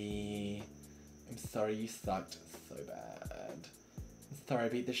 Katie. I'm sorry you sucked so bad. I'm sorry I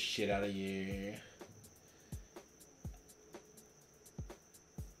beat the shit out of you.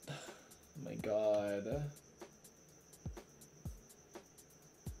 Oh my god.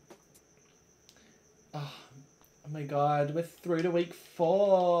 Oh my god, we're through to week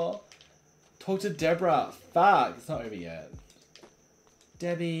 4. Talk to Deborah. Fuck, it's not over yet.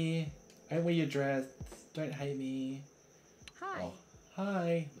 Debbie, don't wear your dress. Don't hate me. Hi. Oh,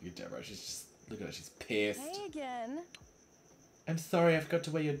 hi. Look at Deborah. She's just, look at her. She's pissed. Hey again. I'm sorry, I forgot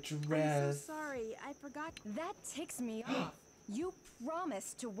to wear your dress. I'm so sorry. I forgot. That ticks me off. You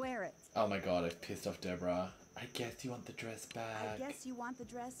promised to wear it. Oh my god, I've pissed off Deborah. I guess you want the dress back. I guess you want the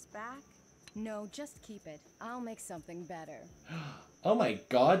dress back? No, just keep it. I'll make something better. Oh my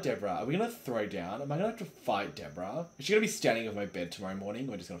god, Deborah. Are we gonna throw down? Am I gonna have to fight Deborah? Is she gonna be standing over my bed tomorrow morning?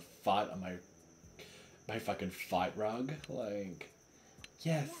 We're just gonna fight on my fucking fight rug? Like,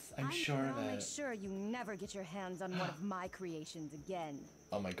 yes, I'm sure of I'll make it. sure you never get your hands on one of my creations again.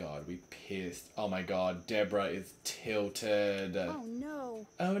 Oh my god, we pissed. Oh my god, Deborah is tilted. Oh no.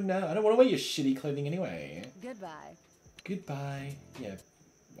 Oh no, I don't want to wear your shitty clothing anyway. Goodbye. Goodbye. Yeah,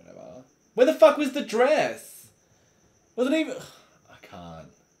 whatever. Where the fuck was the dress? Wasn't even... I can't.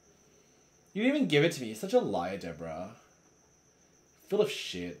 You didn't even give it to me. You're such a liar, Deborah. Full of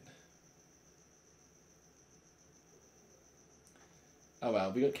shit. Oh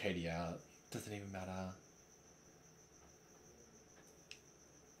well, we got Katie out. Doesn't even matter.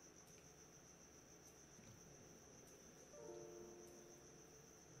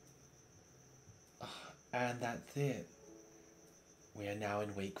 And that's it. We are now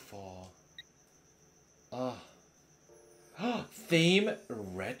in week 4. Oh. Theme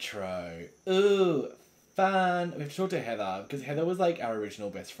retro. Ooh, fun. We have to talk to Heather because Heather was like our original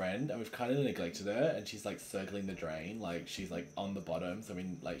best friend and we've kind of neglected her and she's like circling the drain. Like she's like on the bottom. So I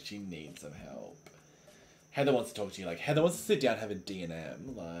mean like she needs some help. Heather wants to talk to you. Like Heather wants to sit down and have a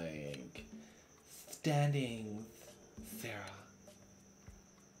D&M. Like standings, Sarah.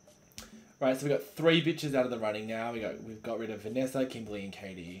 Right, so we got 3 bitches out of the running now. We've got rid of Vanessa, Kimberly, and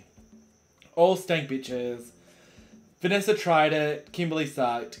Katie. All stank bitches. Vanessa tried it. Kimberly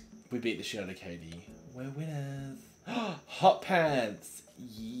sucked. We beat the shit out of Katie. We're winners. Hot pants.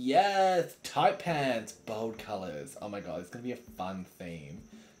 Yes. Tight pants. Bold colours. Oh my god, it's gonna be a fun theme.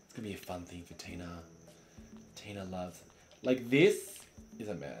 It's gonna be a fun theme for Tina. Tina loves. Like this is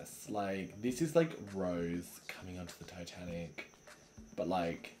a mess. Like this is like Rose coming onto the Titanic, but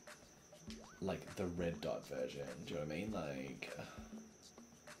like the red dot version. Do you know what I mean? Like,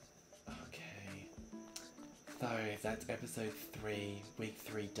 okay. So that's episode 3, week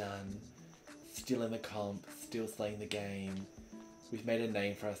 3 done. Still in the comp, still slaying the game. We've made a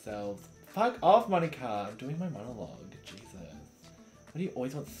name for ourselves. Fuck off, Monica! I'm doing my monologue. Jesus. Why do you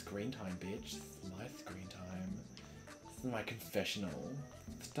always want screen time, bitch? This is my screen time. This is my confessional.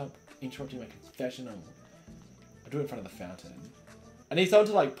 Stop interrupting my confessional. I'll do it in front of the fountain. I need someone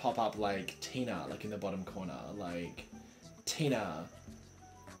to like pop up like Tina, like in the bottom corner, like Tina,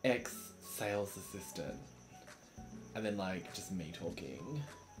 ex-sales assistant, and then like just me talking.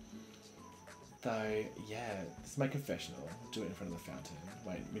 So yeah, this is my confessional. I'll do it in front of the fountain.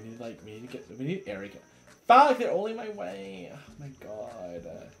 Wait, we need Erica. Fuck, they're all in my way. Oh my god.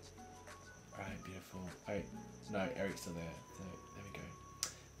 Alright, beautiful. Oh, no, Eric's still there. So there we go.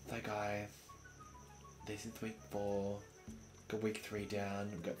 So guys, this is week 4. Got week 3 down.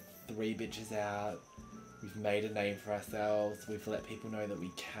 We've got 3 bitches out. We've made a name for ourselves. We've let people know that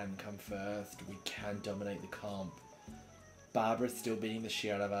we can come first. We can dominate the comp. Barbara's still beating the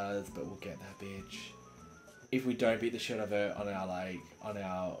shit out of us, but we'll get that bitch. If we don't beat the shit out of her on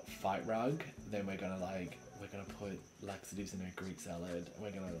our fight rug, then we're gonna put laxatives in her Greek salad and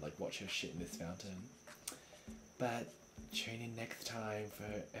we're gonna like watch her shit in this fountain. But tune in next time for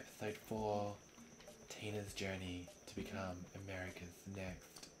episode 4, Tina's journey to become America's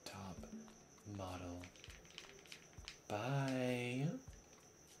next top model. Bye.